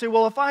because people say,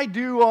 well, if I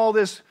do all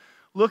this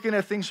looking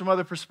at things from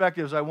other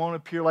perspectives, I won't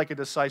appear like a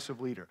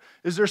decisive leader.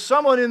 Is there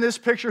someone in this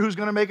picture who's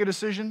going to make a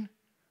decision?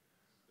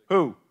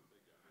 Who?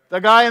 The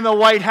guy in the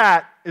white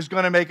hat is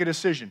going to make a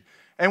decision.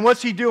 And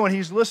what's he doing?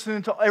 He's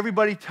listening to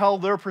everybody tell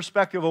their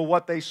perspective of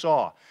what they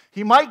saw.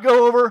 He might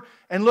go over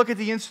and look at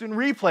the instant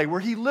replay where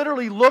he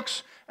literally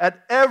looks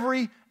at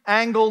every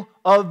angle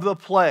of the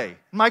play.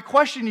 My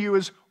question to you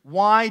is,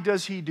 why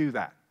does he do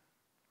that?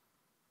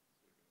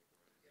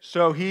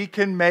 So he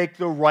can make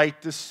the right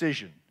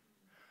decision.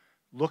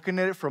 Looking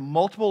at it from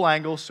multiple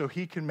angles so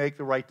he can make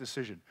the right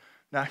decision.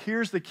 Now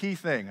here's the key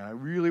thing, and I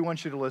really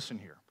want you to listen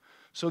here.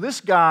 So this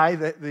guy,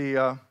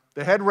 the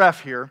head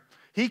ref here,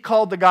 he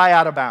called the guy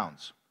out of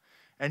bounds.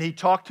 And he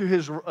talked to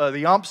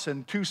the umps,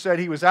 and 2 said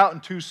he was out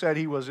and 2 said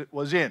he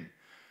was in.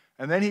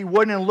 And then he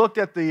went and looked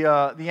at the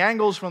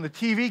angles from the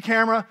TV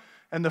camera,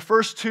 and the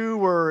first 2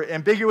 were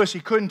ambiguous.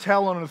 He couldn't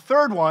tell. On the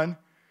third one,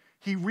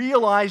 he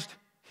realized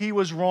he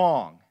was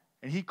wrong.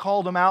 And he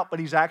called him out, but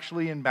he's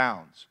actually in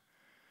bounds.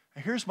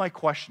 And here's my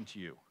question to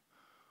you.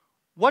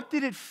 What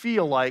did it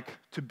feel like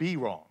to be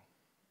wrong?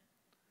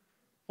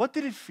 What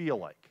did it feel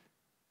like?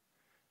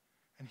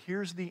 And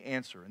here's the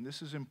answer, and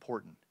this is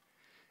important.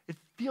 It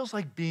feels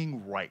like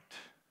being right.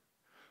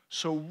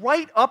 So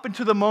right up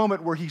into the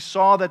moment where he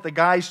saw that the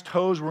guy's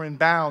toes were in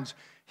bounds,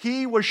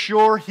 he was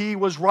sure he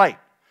was right,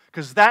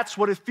 because that's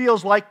what it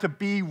feels like to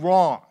be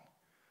wrong.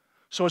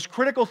 So as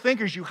critical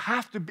thinkers, you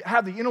have to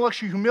have the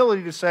intellectual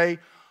humility to say,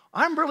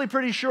 I'm really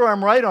pretty sure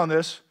I'm right on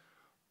this,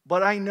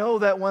 but I know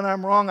that when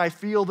I'm wrong, I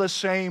feel the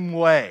same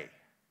way.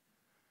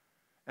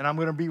 And I'm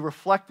going to be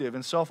reflective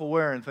and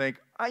self-aware and think,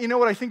 you know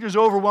what, I think there's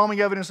overwhelming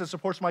evidence that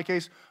supports my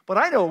case, but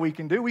I know what we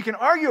can do. We can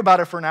argue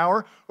about it for an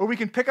hour, or we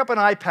can pick up an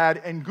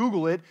iPad and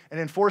Google it, and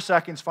in 4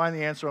 seconds find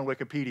the answer on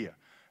Wikipedia.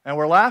 And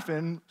we're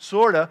laughing,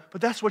 sort of, but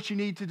that's what you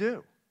need to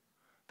do.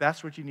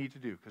 That's what you need to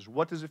do, because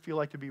what does it feel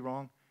like to be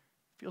wrong?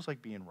 It feels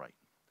like being right.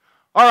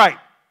 All right,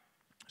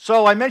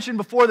 so I mentioned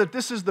before that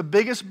this is the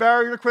biggest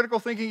barrier to critical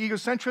thinking,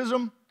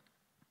 egocentrism.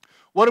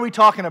 What are we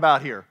talking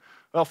about here?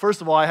 Well,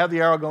 first of all, I have the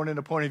arrow going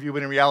into point of view,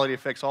 but in reality it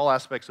affects all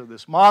aspects of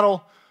this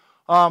model.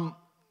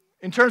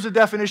 In terms of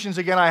definitions,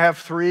 again, I have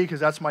 3 because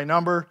that's my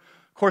number.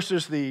 Of course,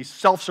 there's the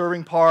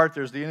self-serving part,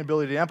 there's the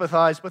inability to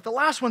empathize, but the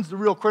last one's the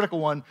real critical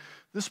one,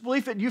 this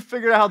belief that you've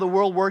figured out how the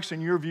world works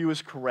and your view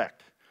is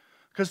correct.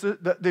 Because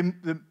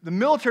the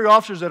military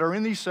officers that are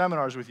in these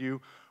seminars with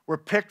you were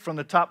picked from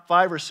the top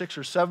 5 or 6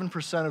 or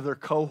 7% of their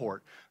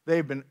cohort.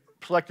 They've been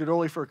selected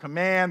early for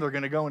command, they're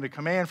going to go into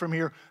command from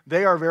here.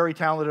 They are very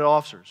talented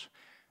officers.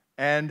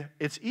 And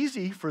it's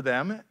easy for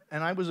them,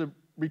 and I was a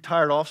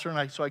retired officer,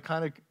 and so I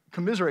kind of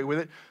commiserate with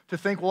it, to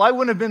think, well, I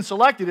wouldn't have been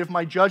selected if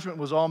my judgment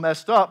was all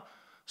messed up,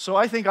 so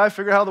I think I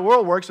figured out how the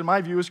world works, and my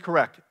view is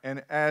correct.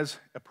 And as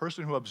a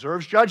person who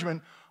observes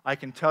judgment, I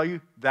can tell you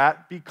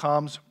that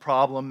becomes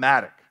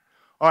problematic.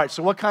 All right,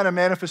 so what kind of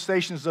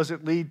manifestations does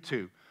it lead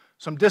to?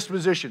 Some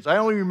dispositions. I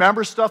only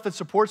remember stuff that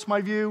supports my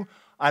view.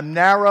 I'm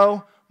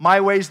narrow. My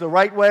way's the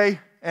right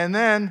way. And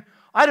then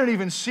I don't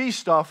even see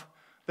stuff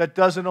that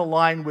doesn't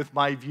align with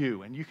my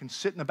view. And you can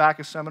sit in the back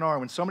of a seminar,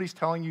 and when somebody's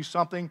telling you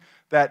something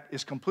that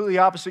is completely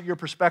opposite your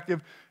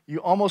perspective, you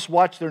almost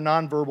watch their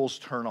nonverbals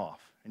turn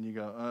off. And you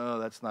go, oh,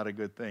 that's not a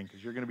good thing,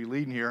 because you're going to be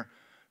leading here,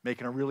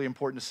 making a really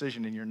important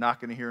decision, and you're not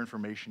going to hear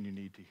information you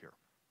need to hear.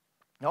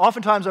 Now,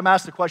 oftentimes I'm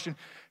asked the question,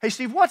 hey,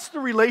 Steve, what's the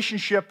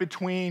relationship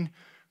between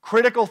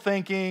critical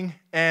thinking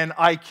and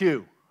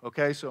IQ?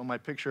 Okay, so my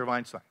picture of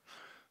Einstein.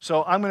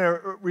 So I'm going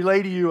to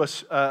relay to you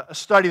a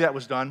study that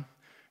was done.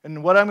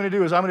 And what I'm going to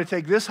do is I'm going to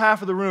take this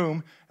half of the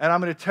room, and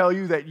I'm going to tell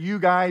you that you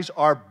guys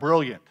are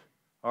brilliant.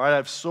 All right,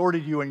 I've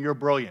sorted you, and you're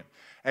brilliant.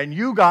 And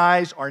you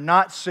guys are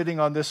not sitting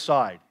on this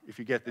side, if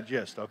you get the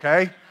gist,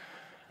 okay?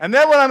 And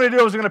then what I'm going to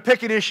do is I'm going to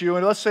pick an issue,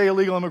 and let's say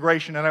illegal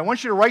immigration, and I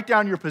want you to write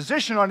down your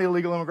position on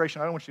illegal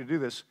immigration. I don't want you to do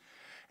this.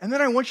 And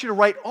then I want you to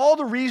write all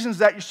the reasons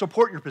that you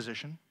support your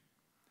position.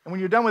 And when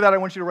you're done with that, I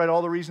want you to write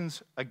all the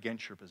reasons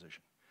against your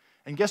position.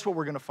 And guess what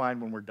we're going to find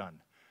when we're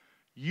done?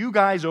 You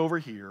guys over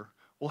here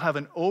will have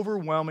an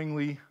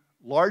overwhelmingly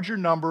larger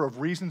number of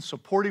reasons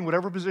supporting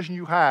whatever position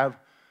you have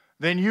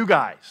than you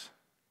guys.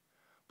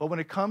 But when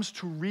it comes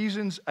to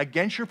reasons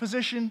against your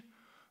position,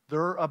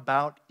 they're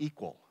about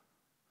equal.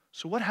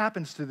 So what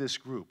happens to this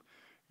group?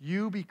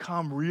 You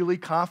become really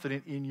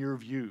confident in your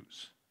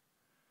views,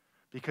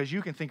 because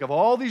you can think of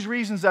all these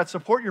reasons that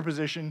support your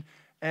position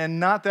and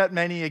not that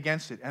many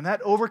against it. And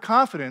that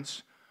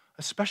overconfidence,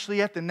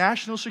 especially at the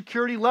national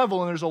security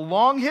level, and there's a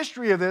long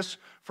history of this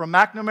from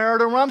McNamara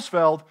to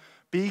Rumsfeld,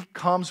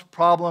 becomes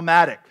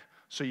problematic.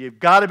 So you've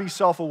got to be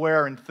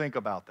self-aware and think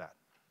about that.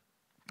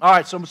 All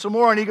right, so some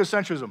more on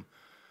egocentrism.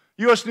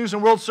 U.S. News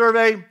and World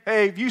Survey,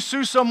 hey, if you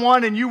sue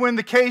someone and you win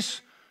the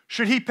case,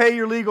 should he pay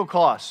your legal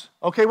costs?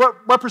 Okay,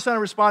 what percent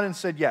of respondents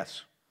said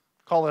yes?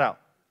 Call it out.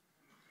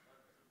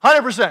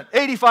 100%,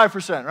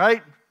 85%,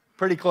 right?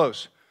 Pretty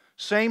close.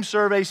 Same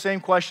survey, same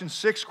question,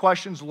 6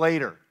 questions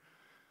later.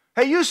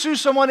 Hey, you sue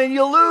someone and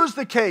you lose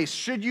the case.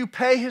 Should you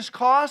pay his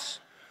costs?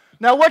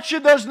 Now, what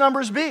should those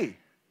numbers be?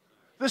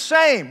 The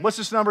same. What's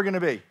this number going to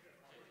be?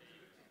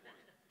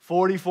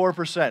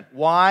 44%.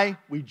 Why?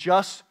 We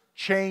just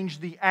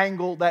changed the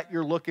angle that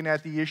you're looking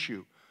at the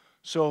issue.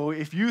 So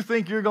if you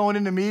think you're going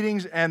into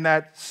meetings and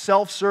that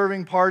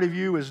self-serving part of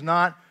you is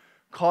not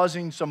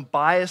causing some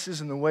biases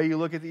in the way you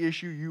look at the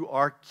issue, you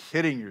are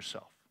kidding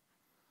yourself.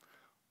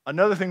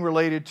 Another thing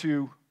related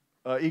to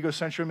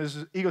egocentrism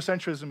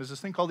is this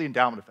thing called the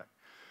endowment effect.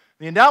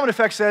 The endowment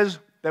effect says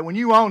that when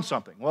you own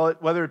something, well,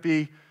 whether it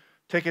be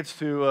tickets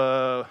to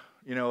an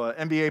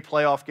NBA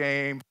playoff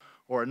game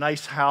or a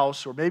nice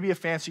house or maybe a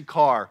fancy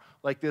car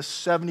like this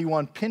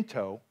 71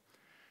 Pinto,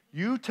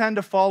 you tend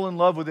to fall in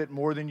love with it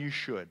more than you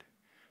should.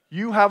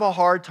 You have a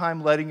hard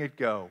time letting it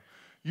go.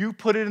 You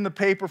put it in the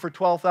paper for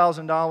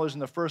 $12,000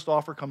 and the first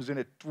offer comes in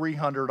at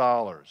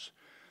 $300.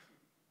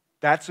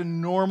 That's a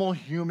normal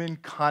human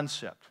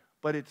concept.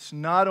 But it's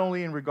not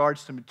only in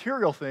regards to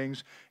material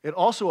things, it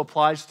also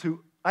applies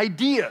to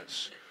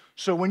ideas.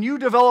 So when you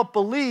develop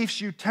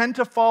beliefs, you tend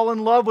to fall in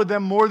love with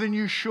them more than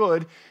you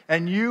should,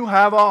 and you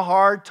have a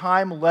hard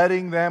time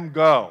letting them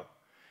go.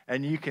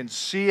 And you can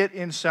see it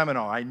in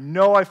seminar. I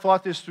know I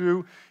thought this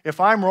through. If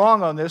I'm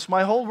wrong on this,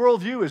 my whole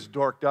worldview is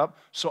dorked up,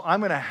 so I'm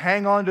going to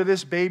hang on to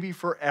this baby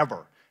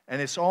forever.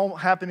 And it's all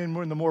happening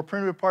in the more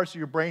primitive parts of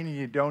your brain, and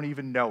you don't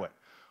even know it.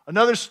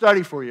 Another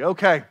study for you.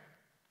 Okay,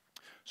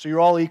 so you're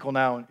all equal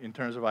now in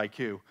terms of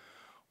IQ.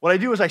 What I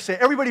do is I say,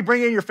 everybody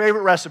bring in your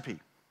favorite recipe.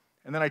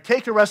 And then I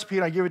take the recipe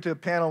and I give it to a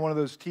panel on one of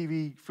those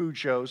TV food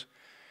shows.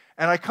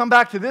 And I come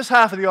back to this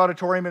half of the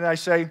auditorium and I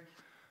say,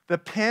 the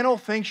panel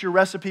thinks your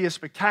recipe is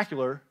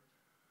spectacular,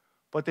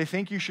 but they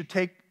think you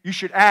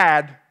should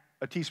add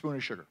a teaspoon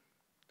of sugar.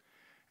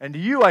 And to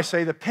you, I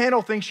say, the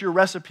panel thinks your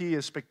recipe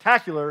is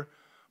spectacular,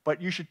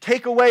 but you should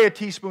take away a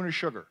teaspoon of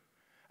sugar.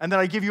 And then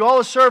I give you all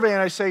a survey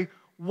and I say,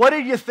 what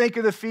did you think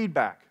of the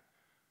feedback?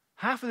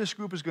 Half of this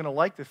group is going to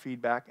like the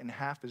feedback and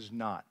half is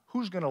not.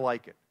 Who's going to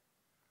like it?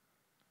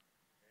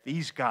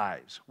 These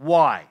guys.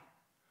 Why?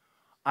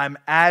 I'm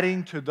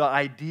adding to the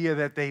idea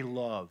that they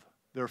love,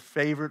 their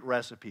favorite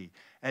recipe.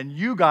 And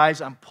you guys,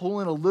 I'm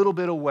pulling a little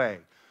bit away.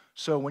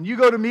 So when you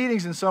go to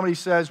meetings and somebody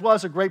says, well,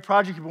 it's a great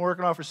project you've been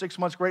working on for 6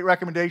 months, great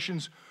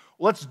recommendations,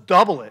 let's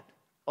double it.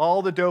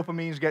 All the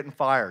dopamine's getting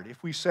fired.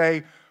 If we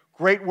say,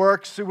 great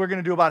work, so we're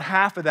going to do about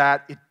half of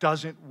that, it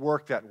doesn't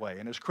work that way.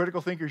 And as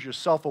critical thinkers, you're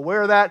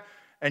self-aware of that,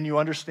 and you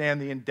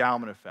understand the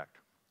endowment effect.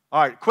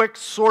 All right, quick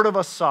sort of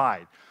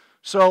aside.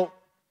 So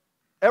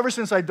ever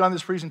since I've done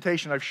this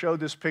presentation, I've showed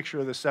this picture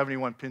of the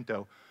 71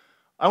 Pinto.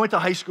 I went to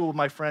high school with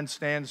my friend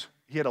Stan's.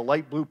 He had a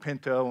light blue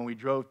Pinto, and we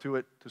drove to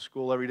it to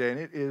school every day, and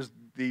it is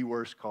the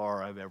worst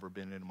car I've ever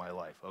been in my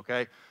life,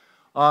 okay?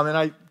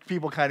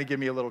 People kind of give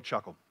me a little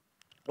chuckle.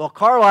 Well,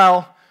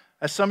 Carlisle,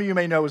 as some of you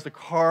may know, is the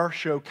car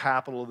show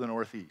capital of the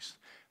Northeast.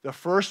 The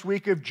first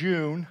week of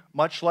June,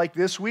 much like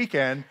this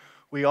weekend,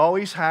 we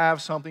always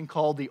have something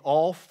called the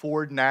All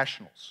Ford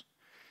Nationals.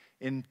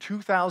 In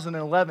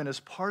 2011, as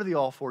part of the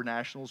All Ford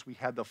Nationals, we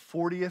had the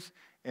 40th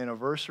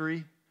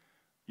anniversary,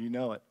 you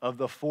know it, of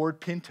the Ford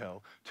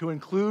Pinto, to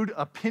include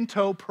a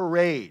Pinto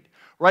parade.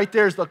 Right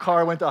there's the car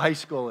I went to high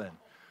school in.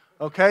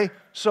 Okay?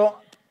 So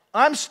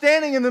I'm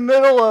standing in the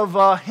middle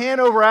of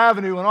Hanover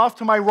Avenue, and off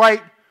to my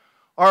right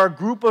are a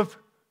group of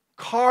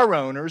car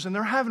owners, and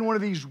they're having one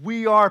of these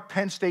We Are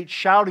Penn State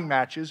shouting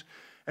matches,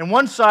 and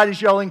one side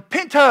is yelling,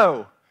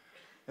 Pinto!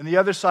 And the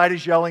other side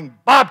is yelling,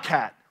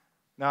 Bobcat!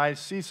 Now, I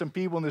see some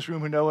people in this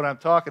room who know what I'm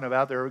talking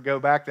about. They go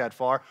back that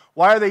far.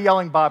 Why are they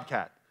yelling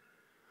Bobcat?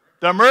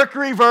 The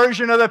Mercury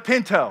version of the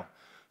Pinto.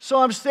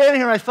 So I'm standing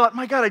here and I thought,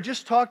 my God, I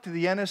just talked to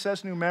the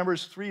NSS new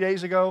members 3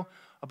 days ago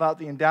about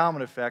the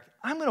endowment effect.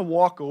 I'm going to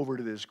walk over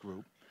to this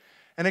group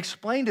and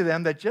explain to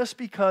them that just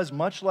because,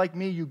 much like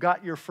me, you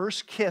got your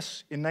first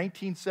kiss in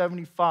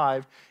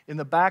 1975 in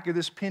the back of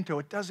this Pinto,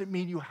 it doesn't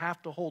mean you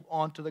have to hold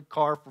on to the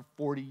car for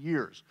 40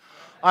 years.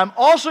 I'm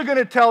also going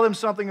to tell them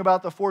something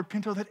about the Ford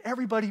Pinto that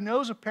everybody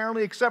knows,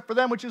 apparently, except for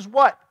them, which is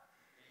what?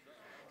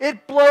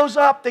 It blows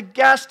up. The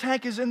gas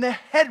tank is in the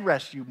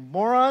headrest, you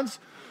morons.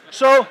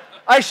 So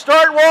I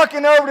start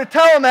walking over to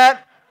tell them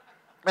that,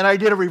 and I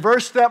did a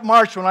reverse step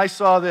march when I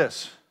saw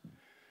this.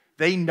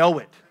 They know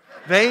it.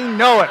 They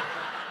know it.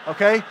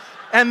 Okay?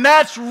 And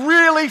that's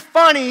really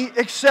funny,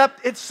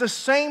 except it's the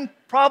same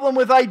problem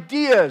with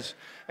ideas.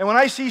 And when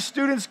I see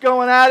students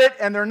going at it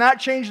and they're not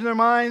changing their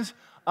minds,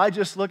 I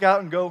just look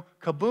out and go,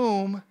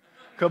 kaboom,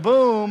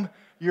 kaboom,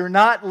 you're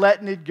not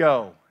letting it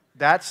go.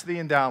 That's the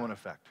endowment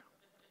effect.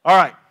 All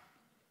right.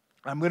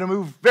 I'm going to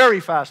move very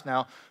fast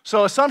now.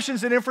 So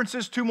assumptions and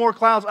inferences, 2 more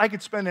clouds. I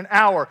could spend an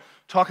hour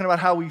talking about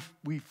how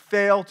we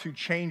fail to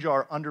change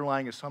our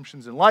underlying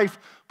assumptions in life,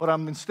 but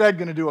I'm instead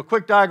going to do a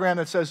quick diagram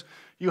that says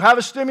you have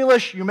a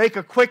stimulus, you make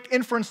a quick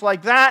inference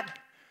like that,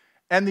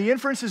 and the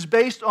inference is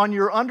based on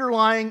your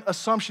underlying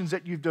assumptions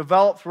that you've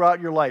developed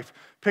throughout your life.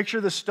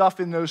 Picture the stuff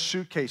in those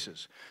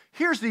suitcases.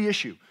 Here's the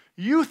issue.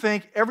 You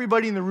think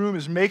everybody in the room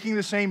is making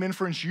the same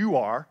inference you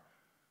are,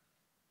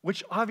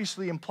 which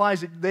obviously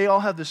implies that they all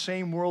have the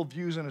same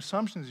worldviews and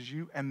assumptions as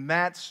you, and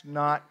that's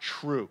not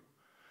true.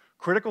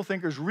 Critical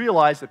thinkers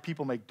realize that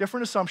people make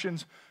different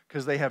assumptions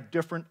because they have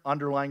different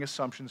underlying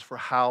assumptions for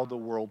how the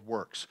world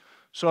works.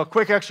 So a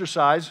quick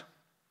exercise.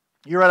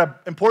 You're at an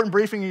important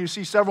briefing and you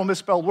see several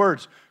misspelled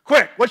words.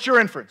 Quick, what's your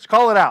inference?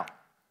 Call it out.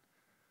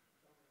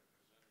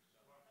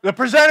 The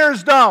presenter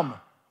is dumb.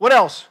 What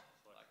else?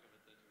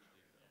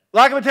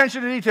 Lack of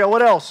attention to detail.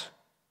 What else?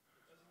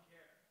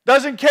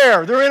 Doesn't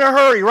care. They're in a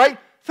hurry, right?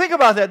 Think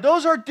about that.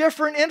 Those are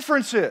different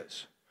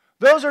inferences.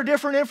 Those are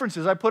different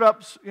inferences. I put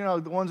up,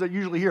 the ones that you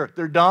usually hear.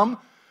 They're dumb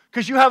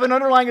because you have an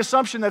underlying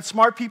assumption that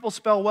smart people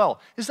spell well.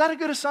 Is that a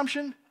good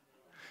assumption?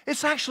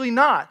 It's actually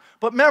not.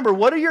 But remember,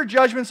 what are your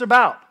judgments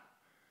about?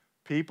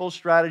 People,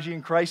 strategy,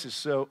 and crisis.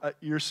 So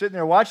you're sitting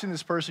there watching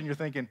this person, you're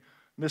thinking,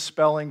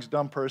 misspellings,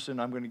 dumb person,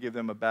 I'm going to give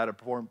them a bad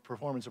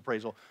performance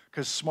appraisal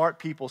because smart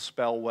people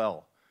spell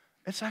well.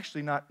 It's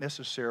actually not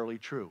necessarily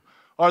true.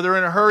 Are they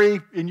in a hurry?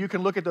 And you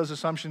can look at those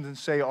assumptions and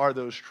say, are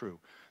those true?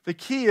 The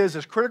key is,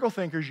 as critical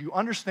thinkers, you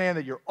understand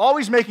that you're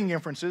always making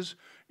inferences.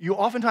 You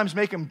oftentimes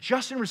make them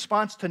just in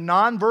response to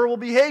nonverbal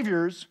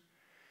behaviors,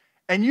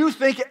 and you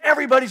think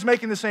everybody's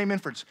making the same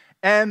inference,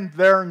 and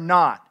they're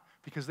not,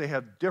 because they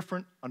have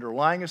different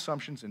underlying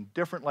assumptions and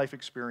different life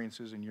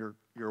experiences, and you're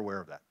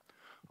aware of that.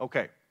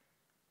 Okay.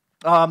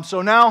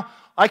 So now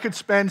I could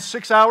spend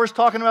 6 hours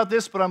talking about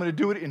this, but I'm going to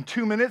do it in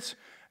 2 minutes.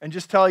 And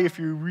just tell you, if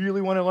you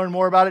really want to learn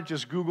more about it,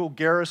 just Google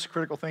Gerras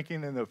critical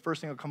thinking, and the first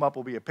thing that will come up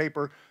will be a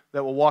paper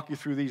that will walk you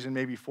through these in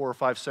maybe 4 or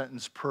 5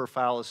 sentences per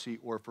fallacy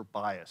or for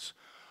bias.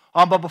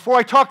 But before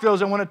I talk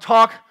those, I want to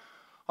talk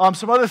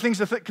some other things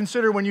to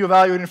consider when you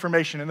evaluate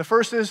information. And the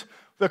first is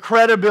the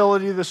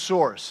credibility of the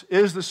source.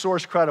 Is the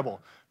source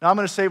credible? Now I'm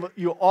going to save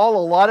you all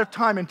a lot of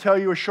time and tell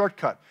you a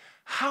shortcut.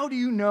 How do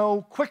you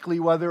know quickly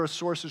whether a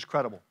source is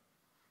credible?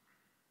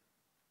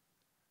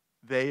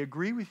 They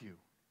agree with you.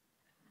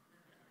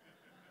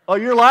 Oh,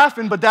 you're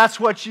laughing, but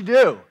that's what you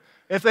do.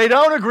 If they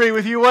don't agree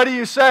with you, what do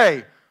you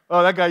say?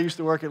 Oh, that guy used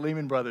to work at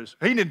Lehman Brothers.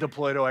 He didn't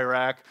deploy to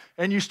Iraq.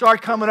 And you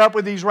start coming up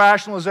with these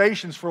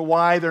rationalizations for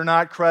why they're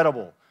not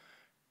credible.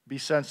 Be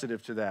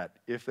sensitive to that.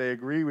 If they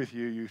agree with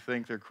you, you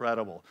think they're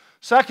credible.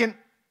 Second,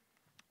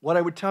 what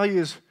I would tell you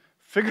is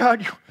figure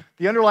out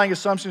the underlying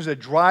assumptions that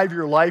drive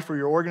your life or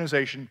your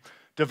organization.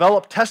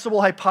 Develop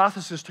testable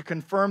hypotheses to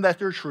confirm that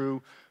they're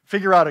true.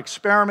 Figure out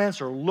experiments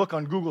or look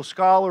on Google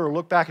Scholar or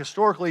look back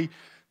historically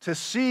to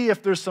see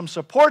if there's some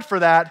support for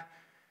that,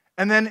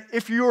 and then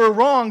if you are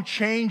wrong,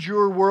 change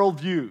your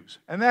worldviews.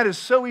 And that is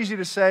so easy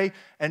to say,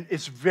 and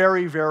it's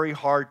very, very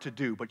hard to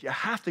do. But you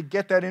have to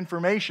get that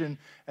information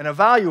and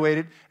evaluate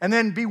it, and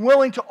then be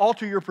willing to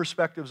alter your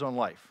perspectives on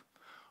life.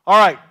 All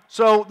right,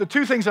 so the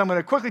 2 things I'm going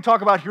to quickly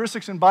talk about,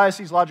 heuristics and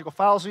biases, logical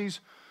fallacies.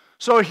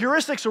 So a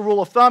heuristic's a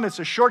rule of thumb. It's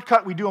a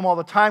shortcut. We do them all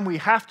the time. We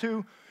have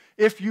to.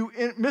 If you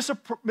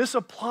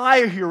misapply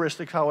a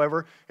heuristic,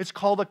 however, it's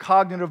called a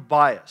cognitive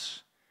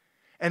bias.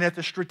 And at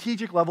the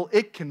strategic level,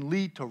 it can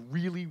lead to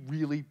really,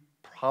 really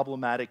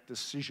problematic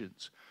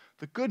decisions.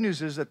 The good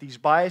news is that these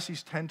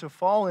biases tend to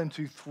fall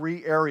into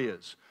 3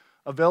 areas: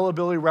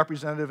 availability,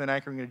 representative, and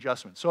anchoring and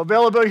adjustment. So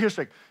availability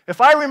heuristic.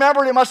 If I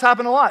remember it, it must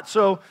happen a lot.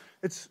 So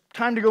it's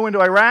time to go into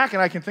Iraq,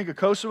 and I can think of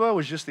Kosovo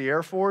was just the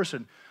Air Force,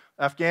 and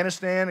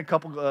Afghanistan, a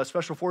couple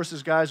Special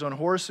Forces guys on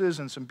horses,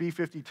 and some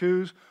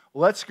B-52s.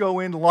 Let's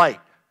go in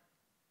light.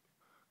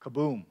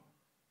 Kaboom,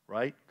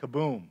 right?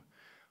 Kaboom.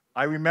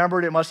 I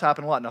remembered it must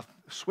happen a lot. Now,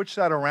 switch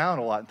that around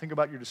a lot and think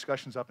about your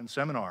discussions up in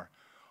seminar.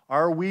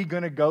 Are we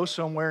going to go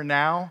somewhere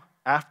now,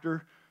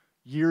 after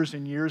years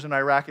and years in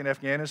Iraq and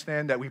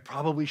Afghanistan, that we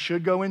probably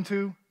should go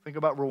into? Think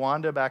about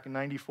Rwanda back in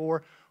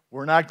 '94.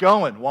 We're not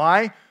going.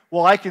 Why?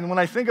 Well, when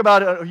I think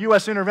about a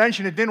U.S.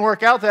 intervention, it didn't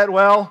work out that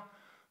well,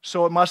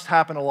 so it must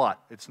happen a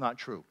lot. It's not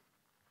true.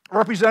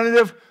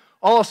 Representative,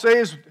 all I'll say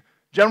is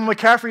General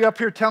McCaffrey up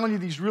here telling you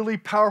these really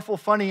powerful,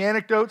 funny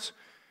anecdotes,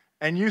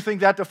 and you think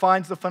that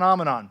defines the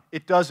phenomenon.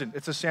 It doesn't.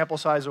 It's a sample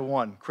size of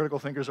 1. Critical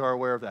thinkers are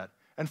aware of that.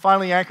 And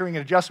finally, anchoring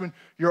and adjustment.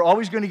 You're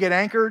always going to get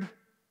anchored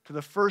to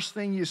the first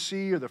thing you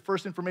see or the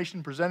first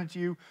information presented to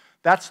you.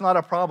 That's not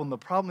a problem. The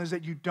problem is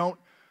that you don't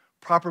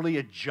properly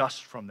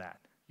adjust from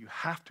that. You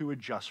have to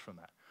adjust from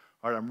that.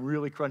 All right, I'm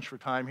really crunched for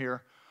time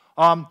here.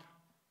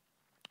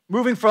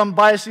 Moving from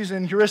biases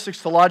and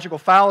heuristics to logical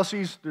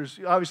fallacies, there's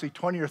obviously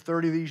 20 or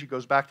 30 of these. It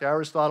goes back to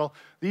Aristotle.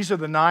 These are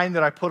the 9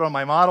 that I put on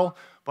my model.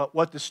 But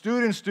what the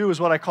students do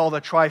is what I call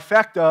the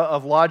trifecta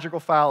of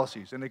logical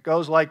fallacies. And it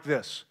goes like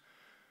this.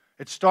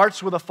 It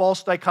starts with a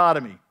false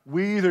dichotomy.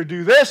 We either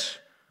do this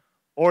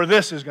or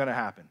this is going to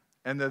happen.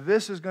 And the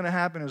this is going to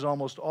happen is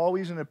almost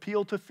always an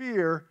appeal to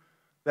fear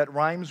that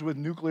rhymes with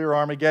nuclear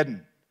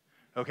Armageddon.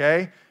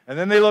 Okay? And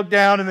then they look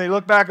down and they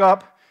look back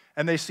up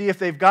and they see if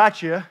they've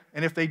got you.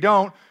 And if they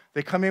don't,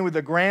 they come in with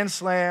a grand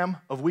slam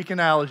of weak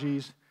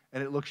analogies,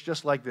 and it looks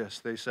just like this.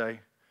 They say,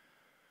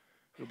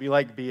 it'll be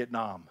like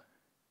Vietnam.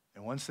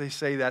 And once they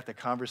say that, the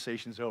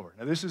conversation's over.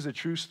 Now, this is a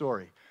true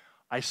story.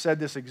 I said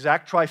this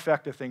exact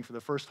trifecta thing for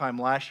the first time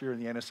last year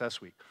in the NSS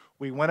week.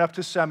 We went up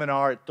to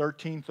seminar at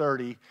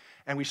 13:30,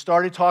 and we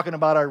started talking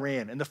about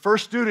Iran. And the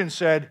first student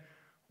said,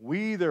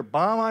 we either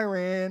bomb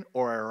Iran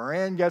or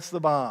Iran gets the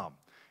bomb.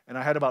 And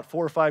I had about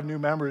 4 or 5 new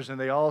members, and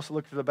they all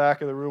looked to the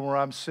back of the room where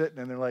I'm sitting,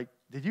 and they're like,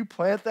 did you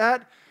plant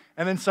that?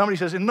 And then somebody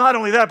says, and not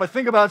only that, but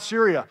think about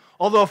Syria.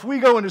 Although if we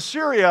go into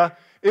Syria,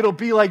 it'll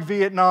be like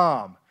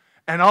Vietnam.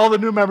 And all the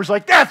new members are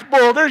like, that's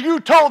bull. You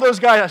told those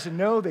guys. I said,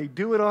 no, they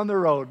do it on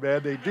their own,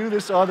 man. They do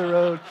this on their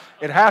own.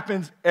 It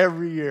happens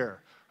every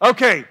year.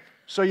 Okay,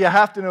 so you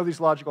have to know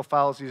these logical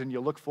fallacies, and you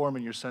look for them,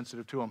 and you're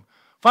sensitive to them.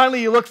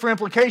 Finally, you look for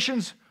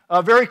implications.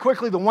 Very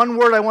quickly, the one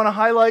word I want to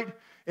highlight,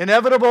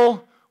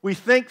 inevitable. We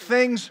think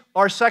things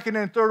are second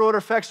and third order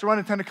effects or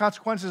unintended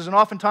consequences, and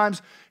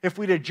oftentimes, if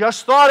we'd have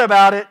just thought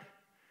about it,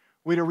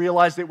 we'd have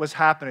realized it was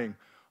happening.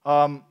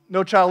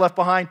 No Child Left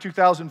Behind,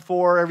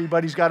 2004,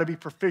 everybody's got to be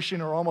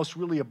proficient or almost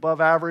really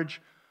above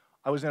average.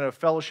 I was in a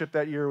fellowship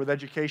that year with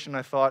education, and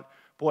I thought,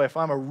 boy, if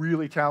I'm a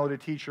really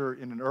talented teacher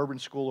in an urban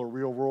school or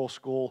real rural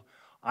school,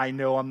 I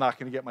know I'm not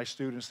going to get my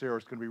students there, or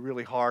it's going to be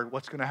really hard.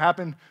 What's going to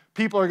happen?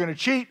 People are going to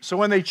cheat. So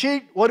when they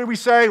cheat, what did we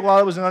say? Well,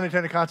 it was an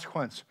unintended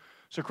consequence.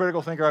 So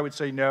critical thinker, I would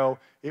say no,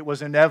 it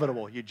was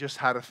inevitable. You just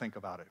had to think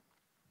about it.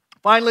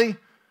 Finally,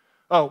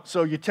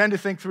 so you tend to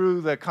think through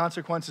the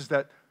consequences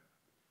that,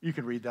 you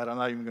can read that. I'm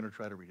not even going to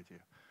try to read it to you.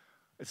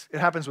 It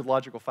happens with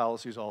logical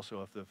fallacies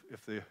also.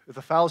 If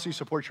the fallacy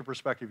supports your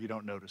perspective, you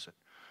don't notice it.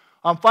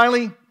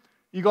 Finally,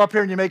 you go up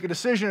here and you make a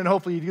decision, and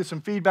hopefully you get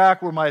some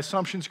feedback. Were my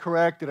assumptions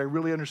correct? Did I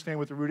really understand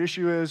what the root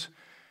issue is?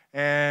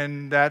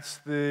 And that's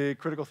the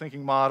critical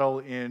thinking model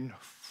in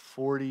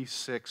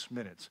 46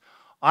 minutes.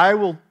 I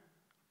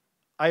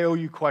owe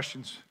you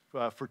questions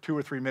for 2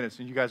 or 3 minutes,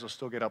 and you guys will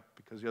still get up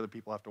because the other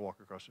people have to walk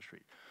across the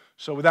street.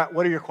 So with that,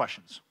 what are your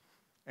questions?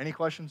 Any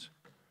questions?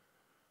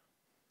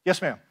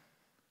 Yes, ma'am.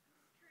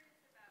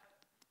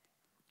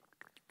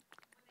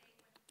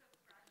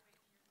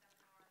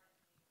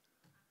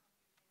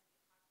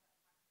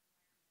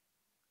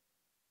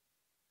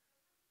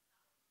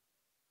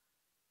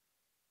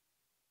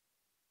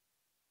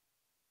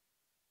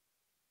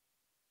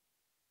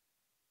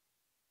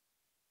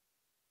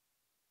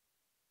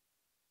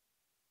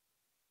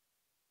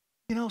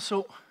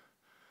 So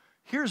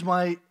here's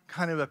my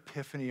kind of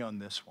epiphany on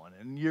this one,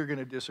 and you're going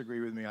to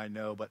disagree with me, I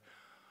know, but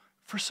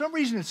for some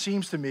reason it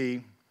seems to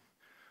me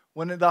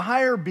when the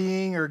higher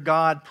being or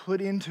God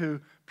put into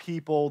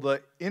people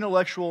the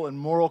intellectual and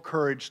moral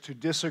courage to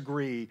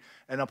disagree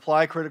and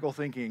apply critical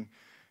thinking,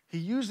 he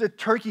used a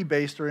turkey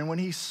baster, and when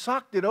he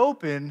sucked it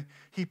open,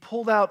 he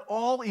pulled out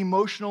all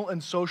emotional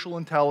and social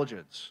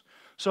intelligence.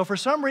 So for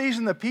some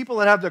reason, the people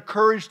that have the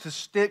courage to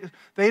stick,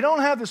 they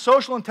don't have the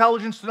social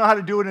intelligence to know how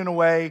to do it in a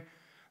way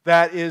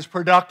that is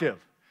productive.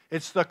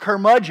 It's the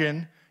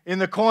curmudgeon in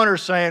the corner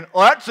saying,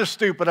 oh, that's a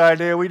stupid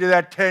idea. We did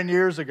that 10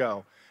 years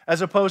ago.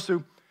 As opposed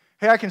to,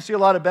 hey, I can see a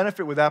lot of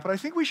benefit with that, but I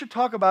think we should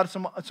talk about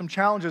some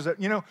challenges that,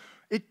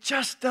 it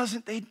just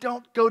doesn't, they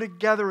don't go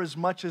together as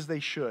much as they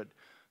should.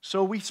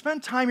 So we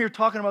spend time here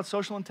talking about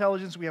social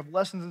intelligence. We have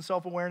lessons in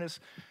self-awareness,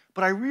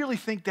 but I really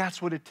think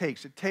that's what it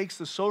takes. It takes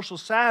the social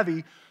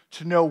savvy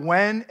to know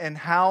when and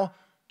how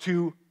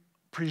to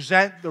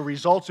present the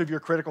results of your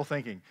critical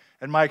thinking.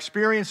 And my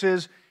experience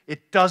is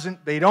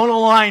they don't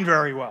align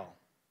very well.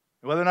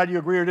 Whether or not you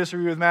agree or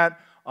disagree with Matt,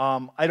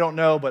 I don't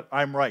know, but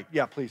I'm right.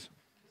 Yeah, please.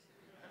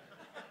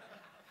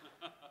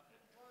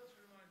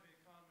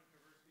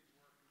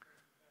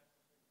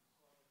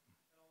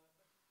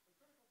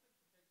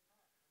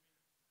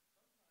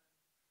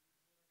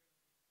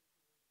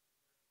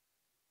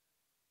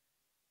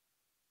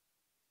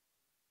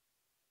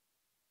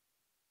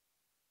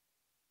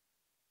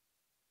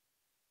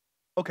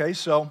 Okay,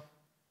 so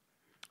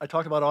I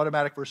talked about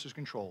automatic versus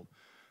controlled.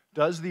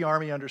 Does the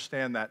Army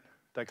understand that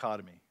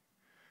dichotomy?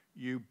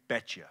 You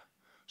betcha.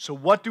 So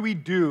what do we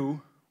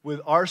do with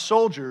our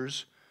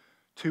soldiers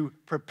to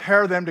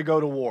prepare them to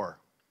go to war?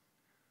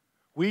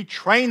 We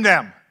train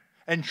them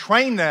and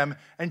train them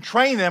and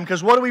train them,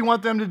 because what do we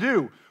want them to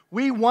do?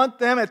 We want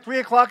them at 3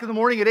 o'clock in the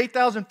morning at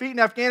 8,000 feet in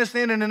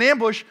Afghanistan in an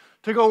ambush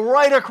to go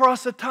right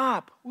across the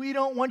top. We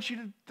don't want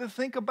you to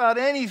think about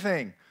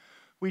anything.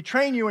 We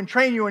train you and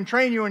train you and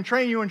train you and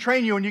train you and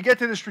train you, and you get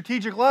to the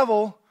strategic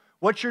level,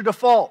 what's your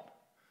default?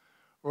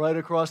 Right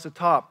across the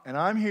top. And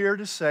I'm here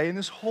to say, and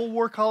this whole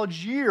War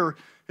College year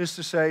is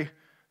to say,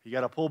 you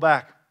got to pull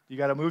back. You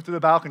got to move to the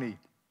balcony.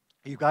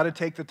 You've got to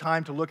take the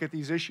time to look at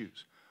these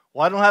issues.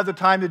 Well, I don't have the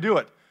time to do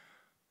it.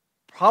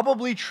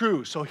 Probably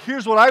true. So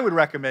here's what I would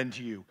recommend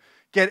to you.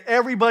 Get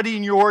everybody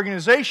in your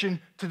organization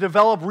to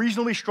develop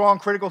reasonably strong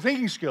critical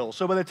thinking skills.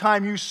 So by the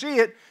time you see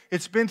it,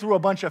 it's been through a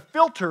bunch of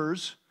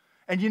filters,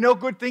 and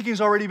good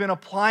thinking's already been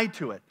applied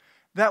to it.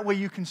 That way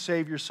you can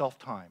save yourself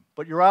time.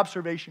 But your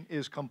observation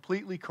is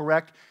completely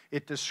correct.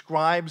 It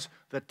describes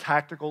the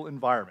tactical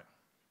environment.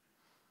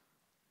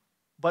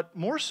 But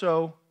more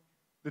so,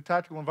 the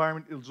tactical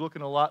environment is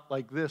looking a lot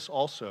like this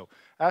also.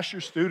 Ask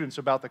your students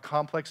about the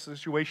complex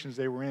situations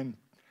they were in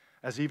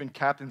as even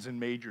captains and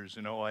majors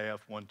in OIF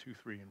 1, 2,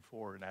 3, and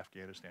 4 in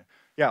Afghanistan.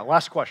 Yeah,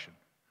 last question.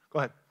 Go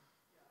ahead.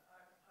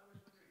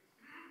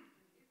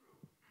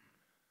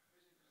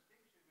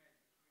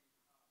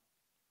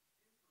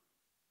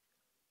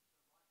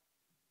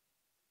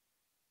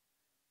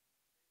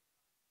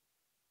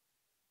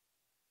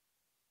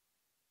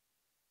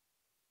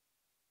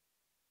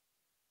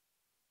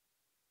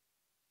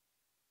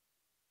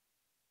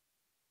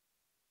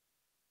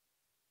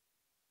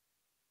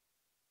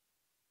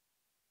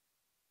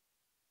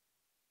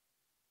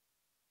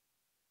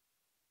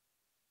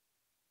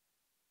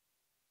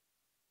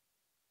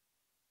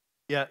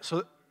 Yeah,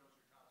 so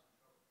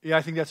yeah,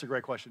 I think that's a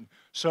great question.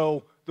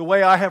 So the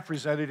way I have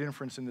presented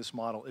inference in this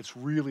model, it's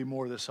really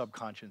more the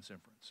subconscious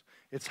inference.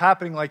 It's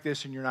happening like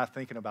this and you're not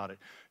thinking about it.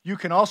 You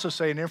can also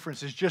say an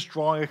inference is just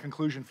drawing a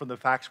conclusion from the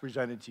facts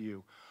presented to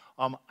you.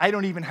 I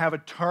don't even have a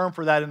term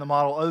for that in the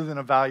model other than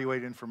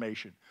evaluate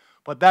information.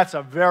 But that's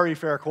a very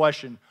fair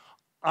question.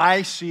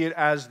 I see it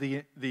as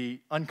the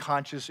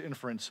unconscious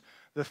inference,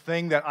 the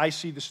thing that I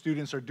see the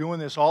students are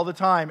doing this all the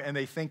time and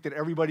they think that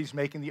everybody's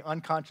making the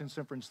unconscious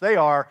inference they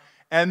are,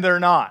 and they're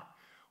not.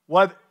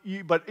 But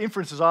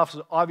inference is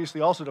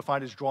obviously also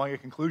defined as drawing a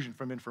conclusion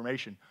from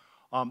information.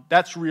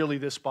 That's really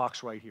this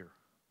box right here.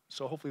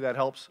 So hopefully that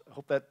helps. I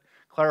hope that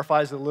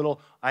clarifies it a little.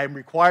 I am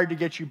required to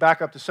get you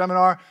back up to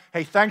seminar.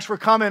 Hey, thanks for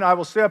coming. I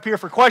will stay up here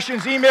for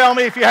questions. Email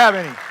me if you have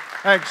any.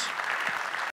 Thanks.